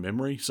from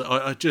memory. So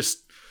I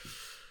just...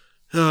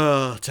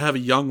 to have a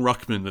young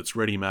ruckman that's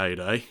ready-made,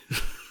 eh?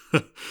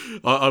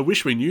 I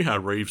wish we knew how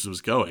Reeves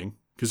was going,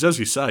 because as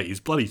you say, he's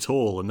bloody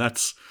tall, and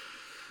that's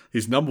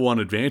his number one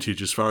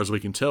advantage as far as we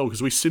can tell,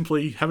 because we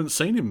simply haven't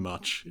seen him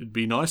much. It'd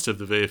be nice to have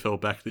the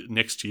VFL back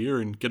next year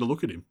and get a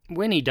look at him.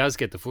 When he does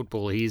get the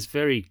football, he is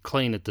very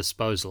clean at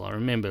disposal. I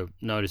remember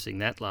noticing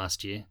that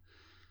last year,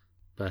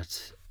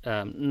 but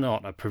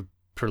not a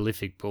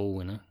prolific ball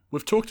winner.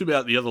 We've talked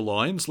about the other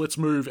lines. Let's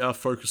move our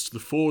focus to the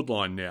forward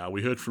line now.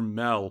 We heard from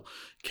Mal.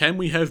 Can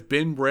we have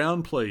Ben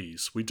Brown,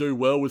 please? We do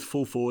well with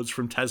full forwards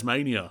from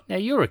Tasmania. Now,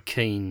 you're a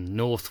keen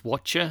North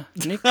watcher,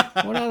 Nick.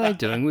 What are they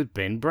doing with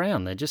Ben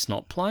Brown? They're just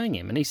not playing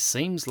him, and he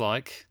seems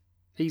like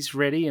he's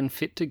ready and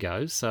fit to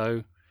go,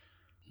 so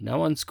No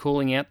one's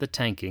calling out the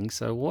tanking,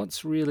 so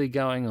what's really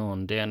going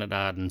on down at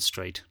Arden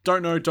Street?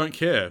 Don't know, don't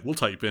care. We'll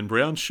take Ben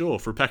Brown, sure,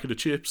 for a packet of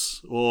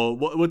chips. Or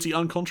what's he,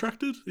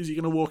 uncontracted? Is he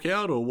going to walk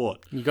out or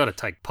what? You got to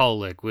take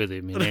Polek with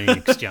him in any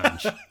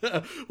exchange.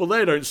 Well,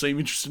 they don't seem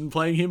interested in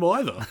playing him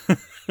either.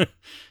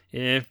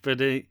 Yeah, but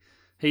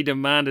he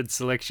demanded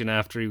selection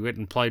after he went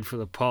and played for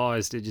the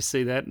Pies. Did you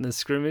see that in the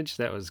scrimmage?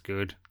 That was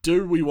good.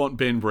 Do we want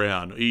Ben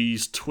Brown?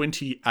 He's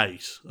 28. I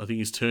think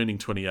he's turning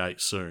 28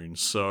 soon,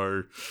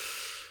 so...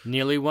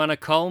 Nearly won a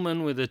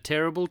Coleman with a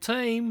terrible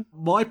team.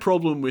 My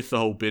problem with the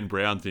whole Ben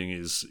Brown thing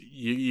is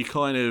you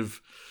kind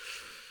of...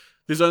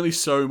 There's only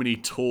so many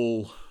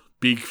tall,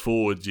 big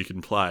forwards you can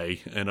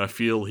play, and I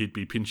feel he'd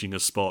be pinching a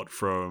spot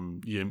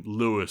from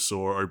Lewis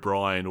or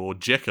O'Brien or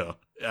Jecker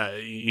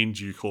in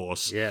due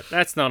course. Yeah,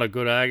 that's not a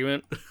good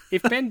argument.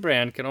 If Ben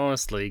Brown can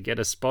honestly get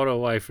a spot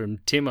away from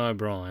Tim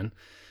O'Brien,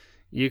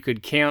 you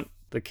could count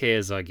the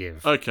cares I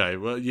give. Okay,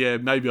 well, yeah,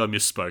 maybe I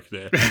misspoke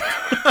there.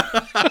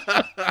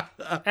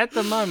 At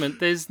the moment,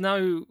 there's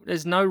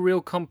no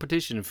real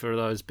competition for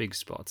those big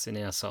spots in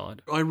our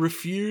side. I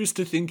refuse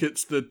to think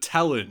it's the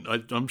talent.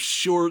 I'm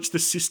sure it's the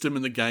system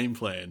and the game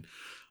plan.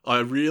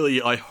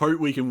 I hope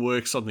we can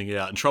work something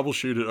out and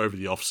troubleshoot it over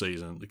the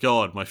off-season.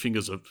 God, my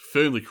fingers are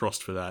firmly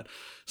crossed for that.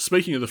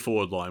 Speaking of the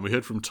forward line, we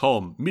heard from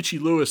Tom. Mitchy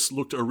Lewis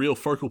looked a real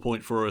focal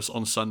point for us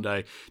on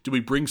Sunday. Do we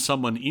bring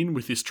someone in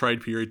with this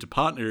trade period to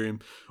partner him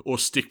or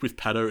stick with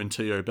Pato and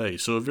TOB?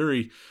 So a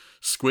very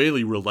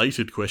squarely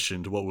related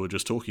question to what we were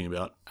just talking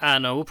about.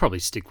 No, we'll probably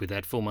stick with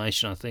that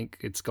formation. I think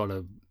it's got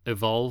to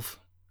evolve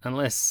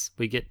unless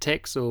we get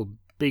Tex or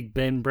Big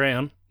Ben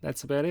Brown.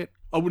 That's about it.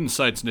 I wouldn't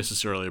say it's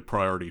necessarily a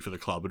priority for the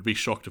club. I'd be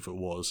shocked if it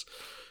was.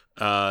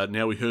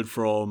 Now we heard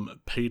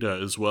from Peter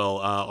as well.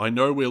 I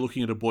know we're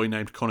looking at a boy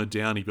named Connor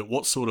Downey, but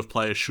what sort of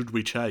player should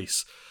we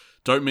chase?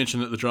 Don't mention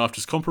that the draft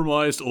is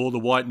compromised or the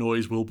white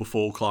noise will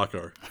befall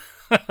Clarko.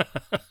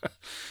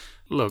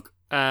 Look,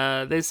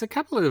 there's a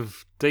couple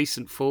of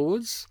decent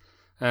forwards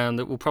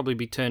that will probably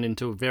be turned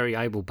into a very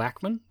able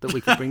backman that we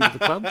can bring to the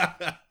club.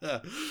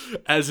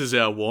 As is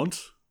our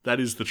want. That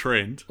is the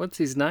trend. What's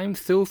his name?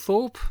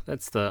 Thilthorpe?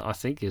 That's I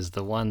think is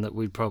the one that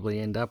we'd probably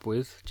end up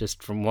with,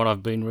 just from what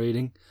I've been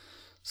reading.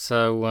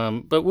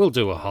 So, but we'll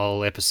do a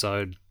whole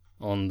episode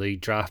on the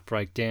draft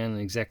breakdown and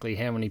exactly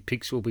how many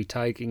picks we'll be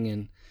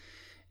taking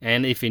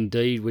and if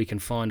indeed we can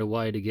find a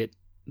way to get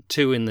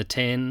 2 in the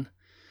 10.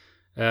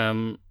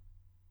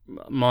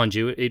 Mind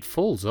you, it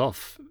falls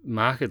off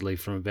markedly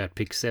from about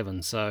pick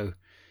 7, so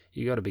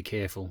you got to be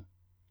careful.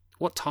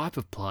 What type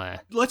of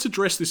player? Let's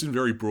address this in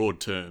very broad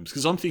terms,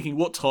 because I'm thinking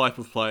what type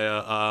of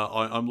player.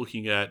 I'm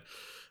looking at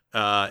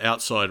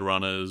outside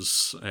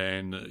runners,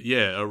 and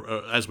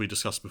as we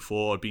discussed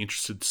before, I'd be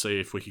interested to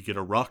see if we could get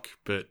a ruck,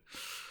 but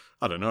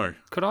I don't know.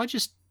 Could I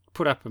just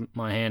put up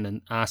my hand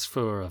and ask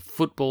for a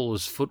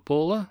footballer's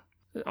footballer?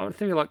 I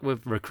feel like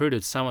we've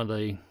recruited some of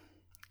the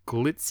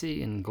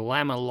glitzy and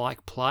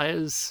glamour-like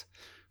players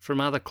from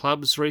other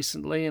clubs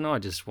recently, and I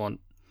just want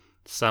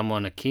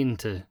someone akin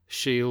to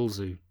Shields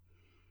who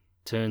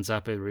turns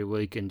up every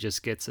week and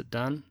just gets it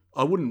done.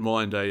 I wouldn't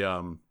mind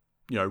a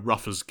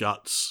rough as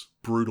guts,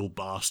 brutal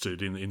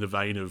bastard in the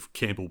vein of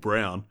Campbell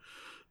Brown,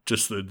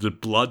 just the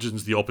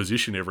bludgeons the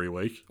opposition every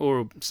week.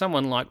 Or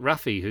someone like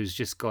Ruffy who's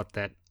just got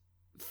that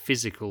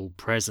physical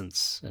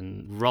presence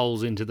and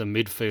rolls into the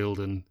midfield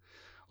and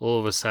all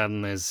of a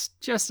sudden there's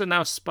just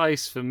enough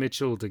space for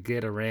Mitchell to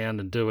get around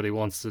and do what he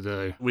wants to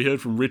do. We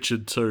heard from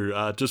Richard too.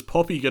 Does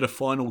Poppy get a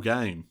final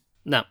game?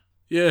 No.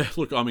 Yeah,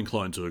 look, I'm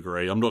inclined to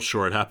agree. I'm not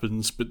sure it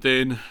happens, but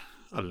then,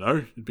 I don't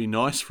know, it'd be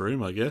nice for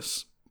him, I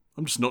guess.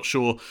 I'm just not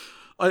sure.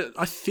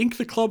 I think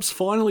the club's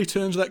finally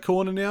turned that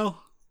corner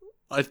now.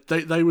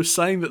 They were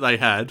saying that they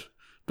had,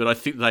 but I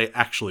think they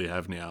actually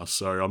have now,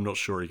 so I'm not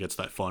sure he gets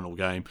that final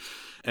game.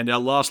 And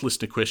our last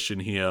listener question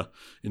here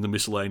in the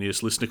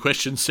miscellaneous listener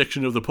questions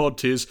section of the pod,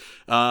 Tiz,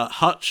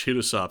 Hutch hit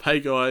us up.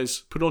 Hey guys,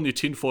 put on your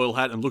tinfoil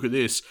hat and look at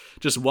this.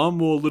 Just one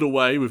more little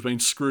way we've been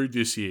screwed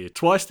this year.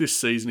 Twice this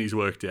season he's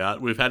worked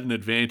out. We've had an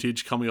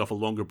advantage coming off a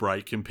longer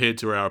break compared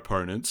to our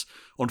opponents.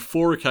 On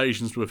 4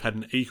 occasions we've had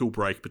an equal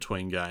break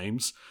between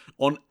games.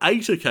 On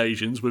 8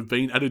 occasions we've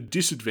been at a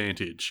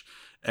disadvantage.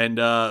 And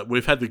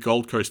we've had the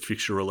Gold Coast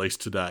fixture released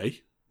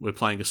today. We're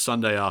playing a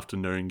Sunday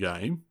afternoon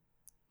game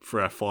for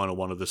our final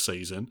one of the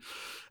season.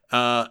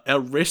 Our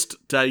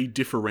rest day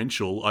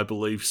differential, I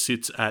believe,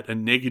 sits at a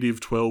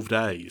negative 12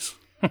 days.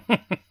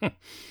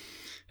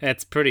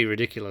 That's pretty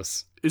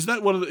ridiculous. Is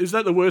that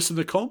the worst in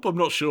the comp? I'm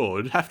not sure.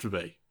 It'd have to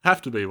be.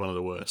 Have to be one of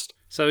the worst.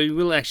 So he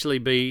will actually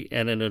be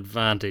at an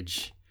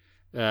advantage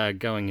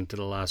going into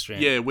the last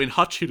round. Yeah, when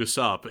Hutch hit us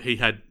up, he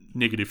had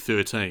negative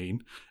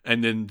 13,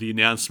 and then the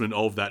announcement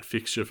of that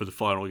fixture for the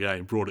final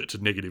game brought it to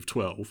negative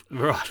 12.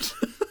 Right.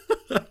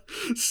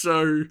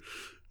 So,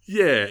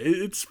 yeah,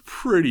 it's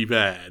pretty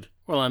bad.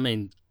 Well, I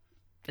mean,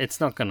 it's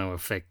not going to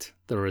affect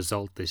the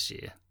result this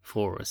year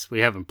for us. We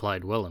haven't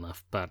played well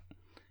enough, but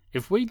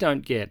if we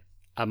don't get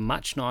a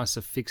much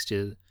nicer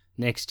fixture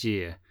next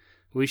year,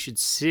 we should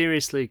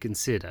seriously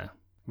consider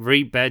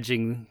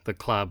rebadging the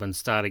club and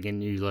starting a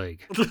new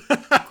league.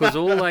 Because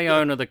all they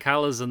own are the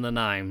colours and the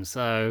name,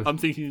 so... I'm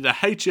thinking the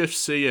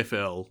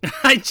HFCFL.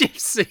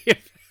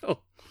 HFCFL.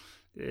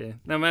 Yeah,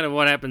 no matter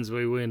what happens,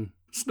 we win.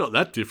 It's not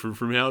that different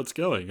from how it's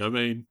going. I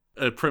mean,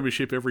 a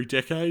premiership every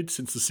decade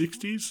since the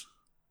 60s.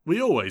 We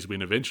always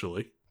win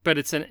eventually. But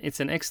it's an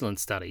excellent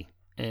study,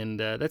 and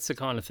that's the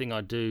kind of thing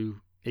I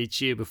do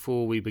each year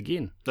before we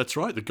begin. That's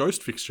right, the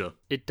ghost fixture.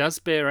 It does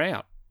bear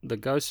out. The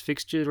ghost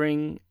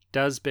fixturing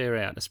does bear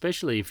out,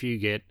 especially if you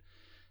get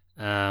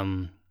a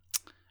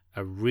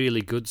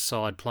really good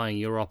side playing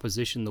your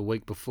opposition the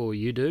week before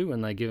you do,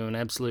 and they give them an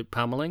absolute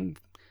pummeling.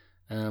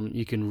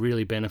 You can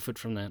really benefit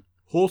from that.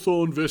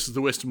 Hawthorn versus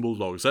the Western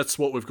Bulldogs. That's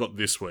what we've got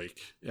this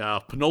week. Our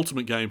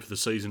penultimate game for the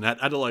season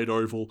at Adelaide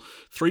Oval,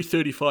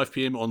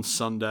 3:35pm on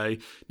Sunday.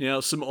 Now,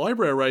 some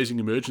eyebrow-raising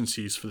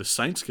emergencies for the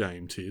Saints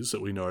game, Tiz,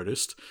 that we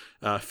noticed.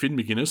 Finn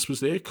McGuinness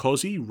was there,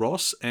 Cozzy,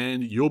 Ross,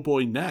 and your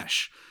boy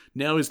Nash.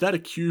 Now, is that a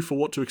cue for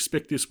what to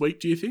expect this week,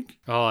 do you think?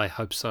 Oh, I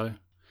hope so.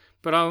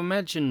 But I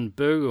imagine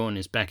Burgoyne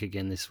is back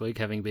again this week,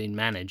 having been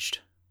managed.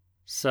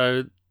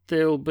 So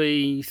there'll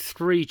be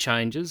 3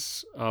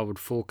 changes, I would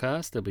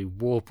forecast. There'll be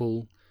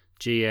Worpel,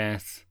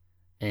 Giath,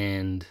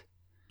 and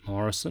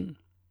Morrison.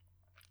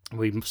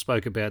 We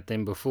spoke about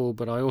them before,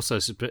 but I also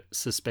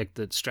suspect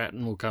that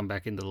Stratton will come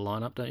back into the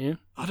lineup, don't you?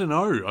 I don't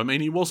know. I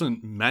mean, he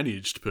wasn't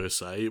managed per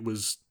se. It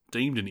was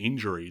deemed an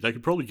injury. They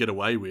could probably get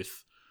away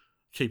with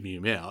keeping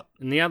him out.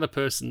 And the other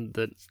person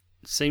that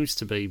seems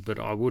to be, but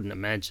I wouldn't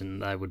imagine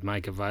they would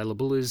make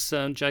available, is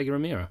Jaeger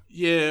O'Meara.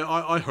 Yeah,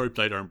 I hope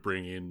they don't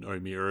bring in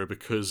O'Meara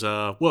because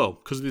of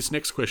this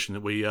next question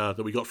that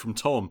we got from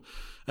Tom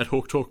at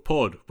Hawk Talk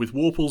Pod. With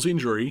Worpel's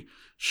injury,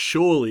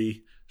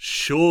 surely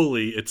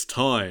it's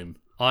time.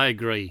 I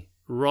agree.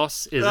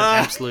 Ross is an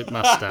absolute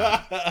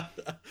must-start.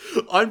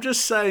 I'm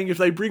just saying, if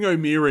they bring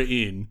O'Meara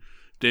in,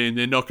 then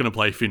they're not going to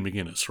play Finn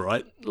McGuinness,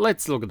 right?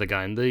 Let's look at the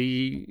game.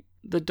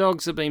 The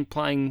Dogs have been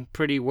playing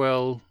pretty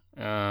well.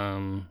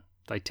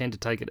 They tend to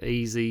take it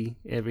easy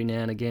every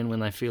now and again when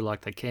they feel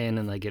like they can,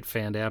 and they get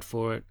found out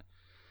for it.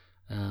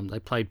 They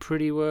played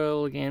pretty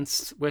well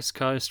against West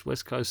Coast.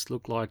 West Coast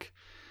looked like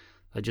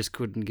they just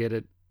couldn't get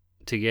it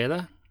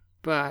together.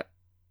 But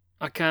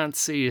I can't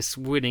see us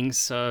winning,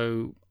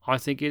 so I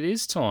think it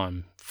is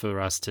time for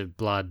us to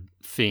blood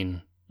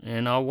Finn.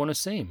 And I want to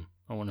see him.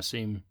 I want to see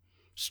him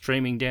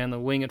streaming down the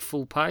wing at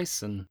full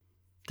pace and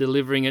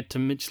delivering it to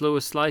Mitch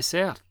Lewis lace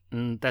out.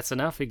 And that's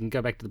enough. He can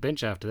go back to the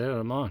bench after that, I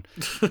don't mind.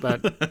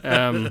 But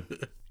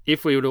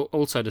if we were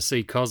also to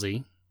see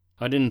Cozzy,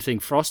 I didn't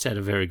think Frost had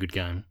a very good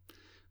game.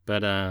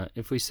 But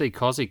if we see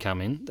Cozzy come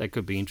in, that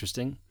could be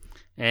interesting.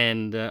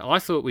 And I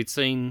thought we'd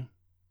seen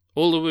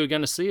all that we were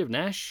going to see of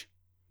Nash.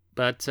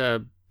 But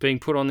being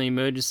put on the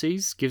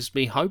emergencies gives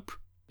me hope.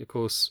 Of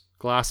course,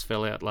 Glass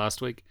fell out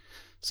last week.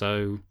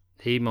 So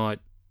he might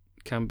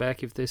come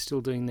back if they're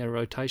still doing their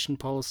rotation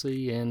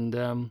policy.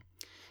 And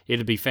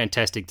it'd be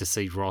fantastic to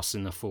see Ross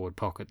in the forward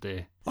pocket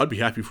there. I'd be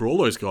happy for all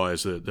those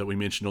guys that we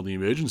mentioned on the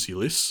emergency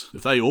list.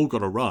 If they all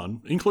got a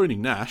run,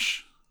 including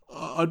Nash,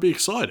 I'd be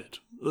excited.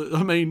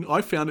 I mean,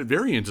 I found it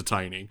very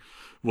entertaining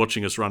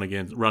watching us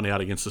run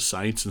out against the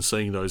Saints and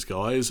seeing those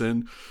guys.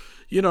 And,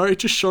 you know, it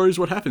just shows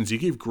what happens. You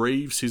give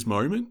Greaves his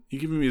moment, you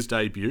give him his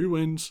debut,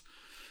 and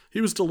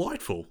he was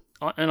delightful.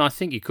 And I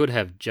think you could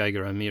have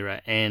Jaeger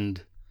O'Meara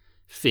and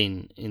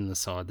Finn in the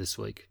side this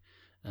week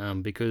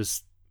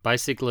because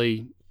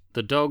basically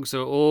the Dogs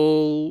are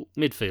all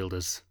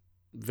midfielders.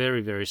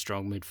 Very, very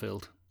strong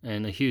midfield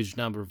and a huge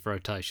number of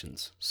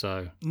rotations.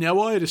 So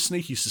now, I had a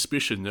sneaky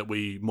suspicion that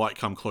we might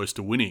come close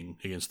to winning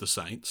against the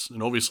Saints,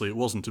 and obviously it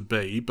wasn't to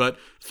be, but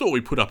thought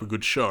we put up a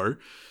good show.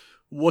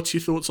 What's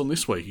your thoughts on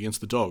this week against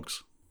the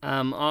Dogs?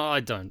 I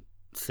don't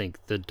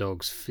think the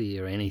Dogs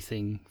fear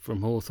anything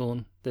from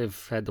Hawthorn.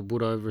 They've had the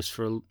wood over us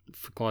for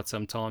quite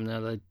some time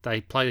now.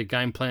 They play a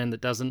game plan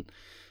that doesn't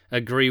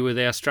agree with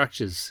our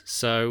structures.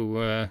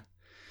 So,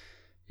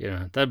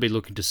 they'd be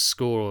looking to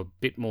score a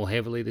bit more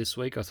heavily this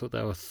week. I thought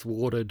they were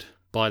thwarted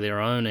by their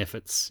own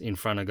efforts in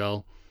front of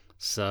goal.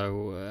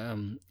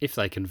 So if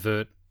they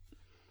convert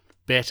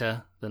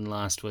better than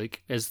last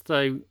week, as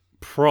they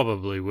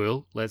probably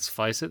will, let's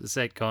face it, it's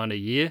that kind of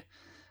year,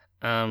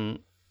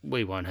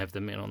 we won't have the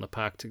men on the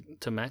park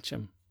to match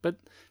them. But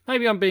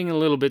maybe I'm being a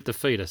little bit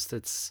defeatist.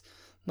 It's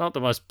not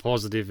the most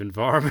positive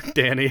environment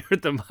down here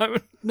at the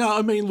moment. No,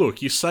 I mean,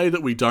 look, you say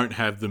that we don't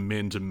have the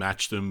men to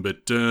match them,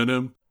 but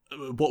Durnham...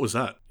 What was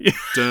that?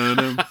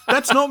 Durnham.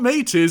 That's not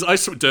me, Tiz. I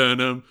saw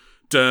Durnham.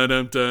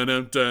 Durnham.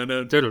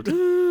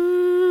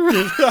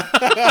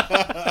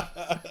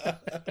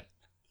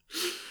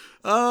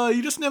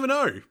 You just never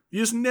know. You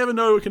just never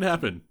know what can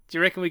happen. Do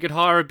you reckon we could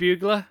hire a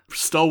bugler?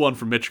 Stole one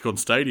from Metricon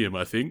Stadium,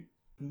 I think.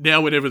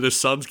 Now whenever the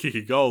Suns kick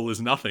a goal,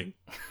 there's nothing.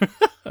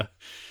 That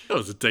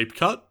was a deep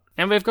cut.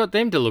 And we've got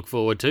them to look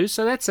forward to,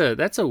 so that's a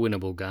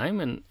winnable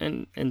game.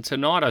 And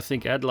tonight I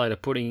think Adelaide are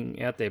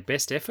putting out their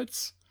best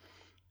efforts.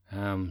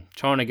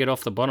 Trying to get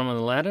off the bottom of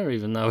the ladder,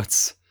 even though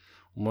it's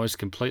almost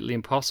completely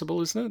impossible,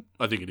 isn't it?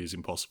 I think it is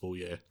impossible,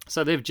 yeah.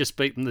 So they've just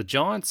beaten the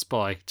Giants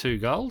by 2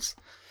 goals.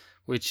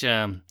 which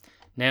now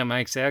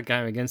makes our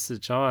game against the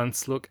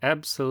Giants look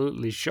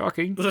absolutely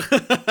shocking.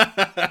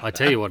 I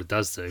tell you what it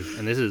does do,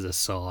 and this is a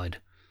side.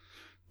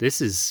 We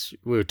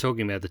were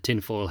talking about the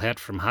tinfoil hat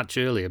from Hutch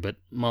earlier, but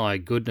my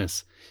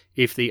goodness,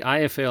 if the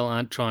AFL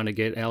aren't trying to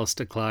get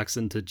Alistair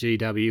Clarkson to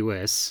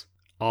GWS,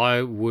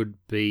 I would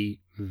be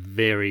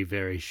very,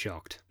 very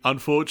shocked.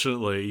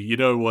 Unfortunately, you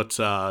know what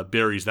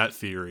buries that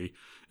theory?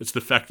 It's the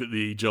fact that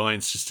the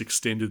Giants just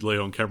extended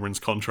Leon Cameron's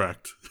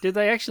contract. Did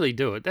they actually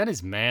do it? That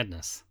is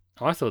madness.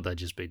 I thought they'd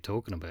just be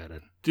talking about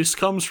it. This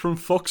comes from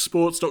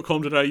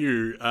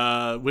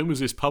foxsports.com.au. When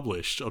was this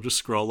published? I'll just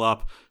scroll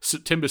up.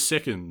 September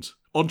 2nd.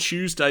 On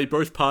Tuesday,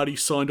 both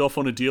parties signed off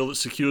on a deal that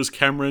secures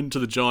Cameron to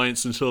the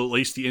Giants until at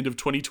least the end of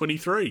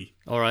 2023.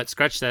 All right,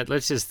 scratch that.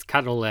 Let's just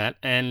cut all that.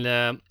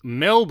 And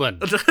Melbourne.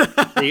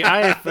 The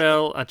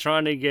AFL are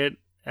trying to get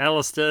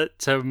Alistair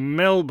to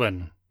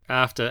Melbourne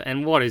after,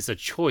 and what is a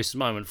choice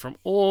moment from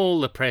all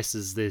the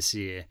presses this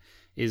year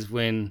is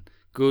when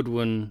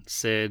Goodwin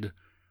said,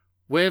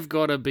 "We've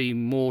got to be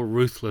more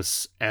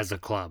ruthless as a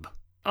club."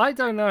 I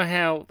don't know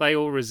how they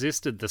all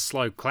resisted the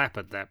slow clap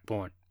at that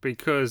point,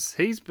 because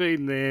he's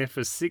been there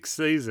for 6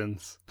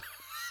 seasons.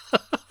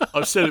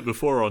 I've said it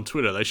before on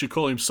Twitter. They should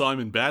call him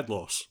Simon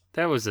Badloss.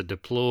 That was a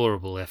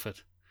deplorable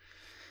effort.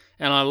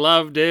 And I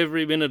loved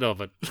every minute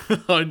of it.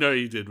 I know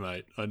you did,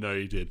 mate. I know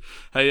you did.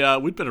 Hey,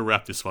 we'd better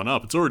wrap this one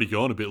up. It's already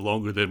gone a bit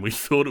longer than we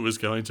thought it was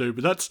going to,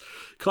 but that's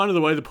kind of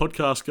the way the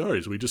podcast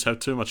goes. We just have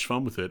too much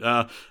fun with it.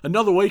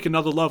 Another week,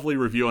 another lovely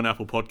review on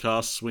Apple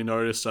Podcasts. We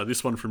noticed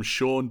this one from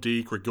Sean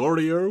D.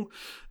 Gregorio.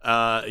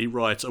 He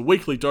writes, "A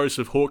weekly dose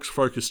of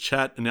Hawks-focused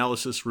chat,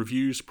 analysis,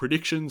 reviews,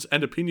 predictions,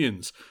 and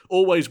opinions.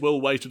 Always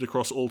well-weighted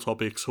across all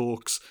topics.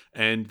 Hawks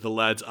and the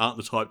lads aren't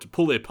the type to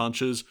pull their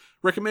punches.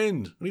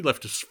 Recommend." And he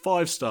left us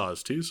 5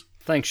 stars, Tiz.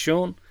 Thanks,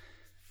 Sean.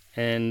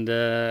 And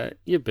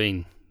you've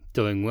been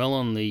doing well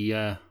on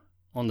the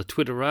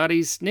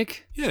Twitteratis,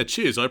 Nick. Yeah,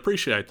 cheers. I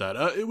appreciate that.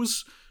 It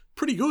was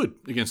pretty good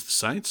against the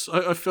Saints.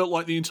 I felt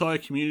like the entire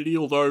community,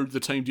 although the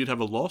team did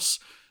have a loss,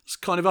 was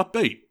kind of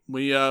upbeat.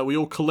 We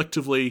all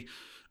collectively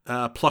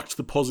plucked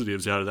the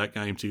positives out of that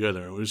game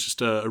together. It was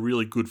just a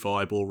really good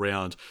vibe all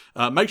round.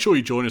 Make sure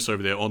you join us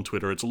over there on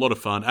Twitter. It's a lot of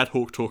fun, at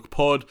Hawk Talk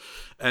Pod.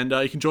 And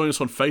you can join us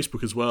on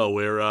Facebook as well,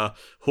 where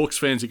Hawks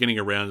fans are getting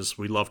around us.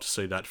 We love to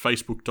see that.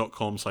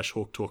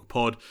 Facebook.com/Hawk Talk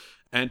Pod.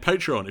 And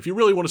Patreon. If you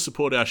really want to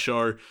support our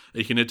show,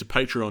 you can head to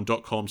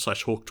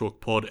patreon.com/Hawk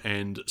Talk Pod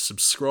and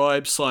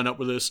subscribe, sign up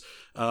with us.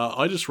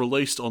 I just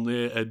released on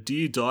there a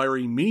Dear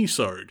Diary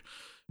mini-sode,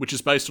 which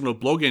is based on a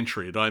blog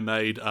entry that I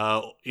made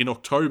in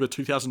October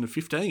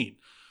 2015.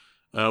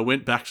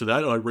 Went back to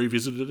that, I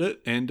revisited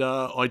it, and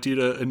I did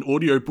an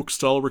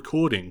audiobook-style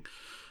recording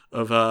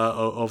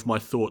of my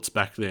thoughts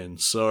back then.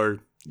 So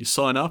you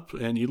sign up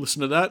and you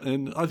listen to that,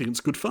 and I think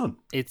it's good fun.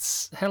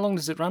 How long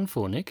does it run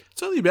for, Nick?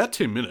 It's only about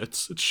 10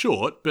 minutes. It's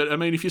short, but I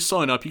mean, if you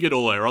sign up, you get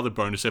all our other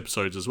bonus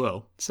episodes as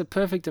well. It's a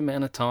perfect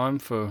amount of time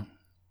for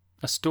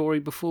a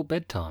story before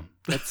bedtime.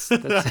 That's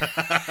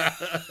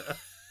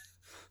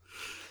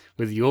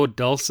with your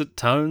dulcet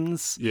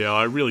tones. Yeah,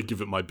 I really give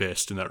it my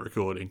best in that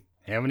recording.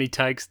 How many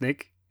takes,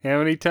 Nick? How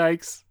many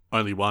takes?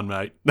 Only one,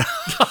 mate.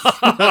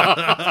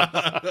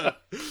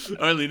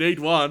 Only need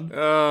one.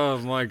 Oh,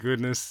 my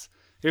goodness.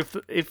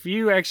 If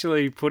you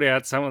actually put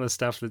out some of the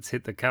stuff that's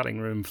hit the cutting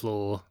room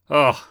floor,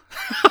 oh.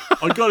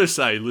 I've got to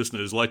say,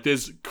 listeners,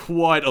 there's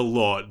quite a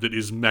lot that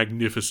is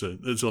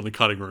magnificent that's on the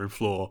cutting room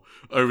floor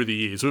over the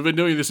years. We've been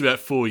doing this about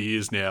 4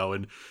 years now,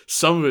 and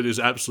some of it is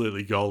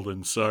absolutely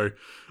golden. So,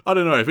 I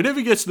don't know. If it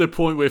ever gets to the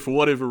point where, for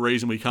whatever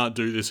reason, we can't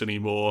do this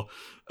anymore,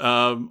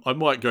 I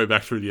might go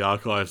back through the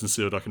archives and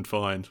see what I can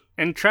find.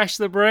 And trash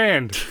the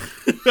brand.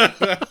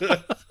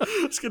 I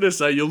was going to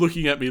say, you're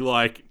looking at me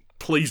like,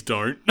 please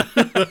don't.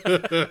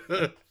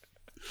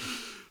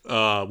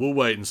 We'll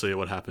wait and see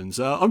what happens.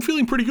 I'm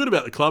feeling pretty good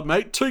about the club,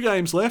 mate. 2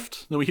 games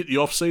left, then we hit the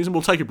off-season.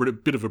 We'll take a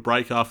bit of a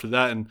break after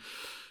that, and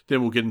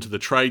then we'll get into the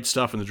trade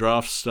stuff and the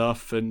draft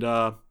stuff, and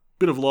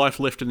bit of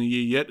life left in the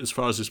year yet as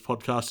far as this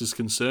podcast is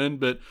concerned.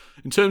 But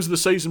in terms of the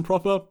season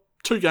proper,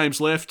 2 games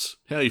left.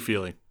 How are you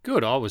feeling?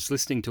 Good. I was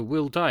listening to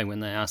Will Day when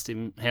they asked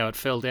him how it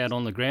felt out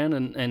on the ground,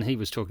 and he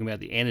was talking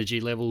about the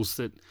energy levels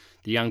that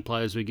the young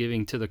players were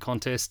giving to the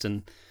contest,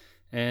 and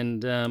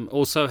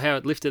also how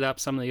it lifted up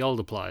some of the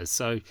older players.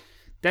 So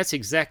that's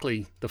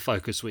exactly the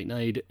focus we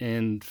need,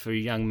 and for a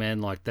young man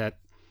like that,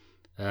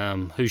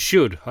 who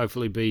should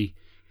hopefully be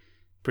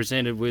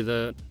presented with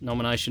a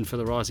nomination for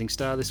the Rising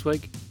Star this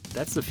week,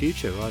 that's the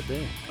future right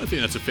there. I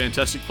think that's a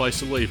fantastic place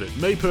to leave it.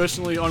 Me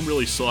personally, I'm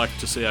really psyched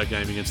to see our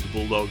game against the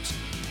Bulldogs.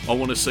 I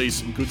want to see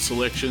some good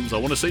selections. I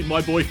want to see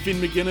my boy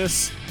Finn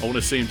McGuinness. I want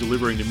to see him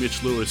delivering to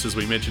Mitch Lewis, as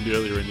we mentioned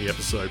earlier in the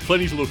episode.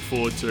 Plenty to look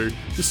forward to.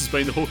 This has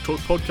been the Hawk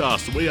Talk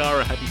Podcast, and we are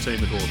a happy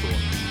team at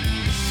Hawthorn.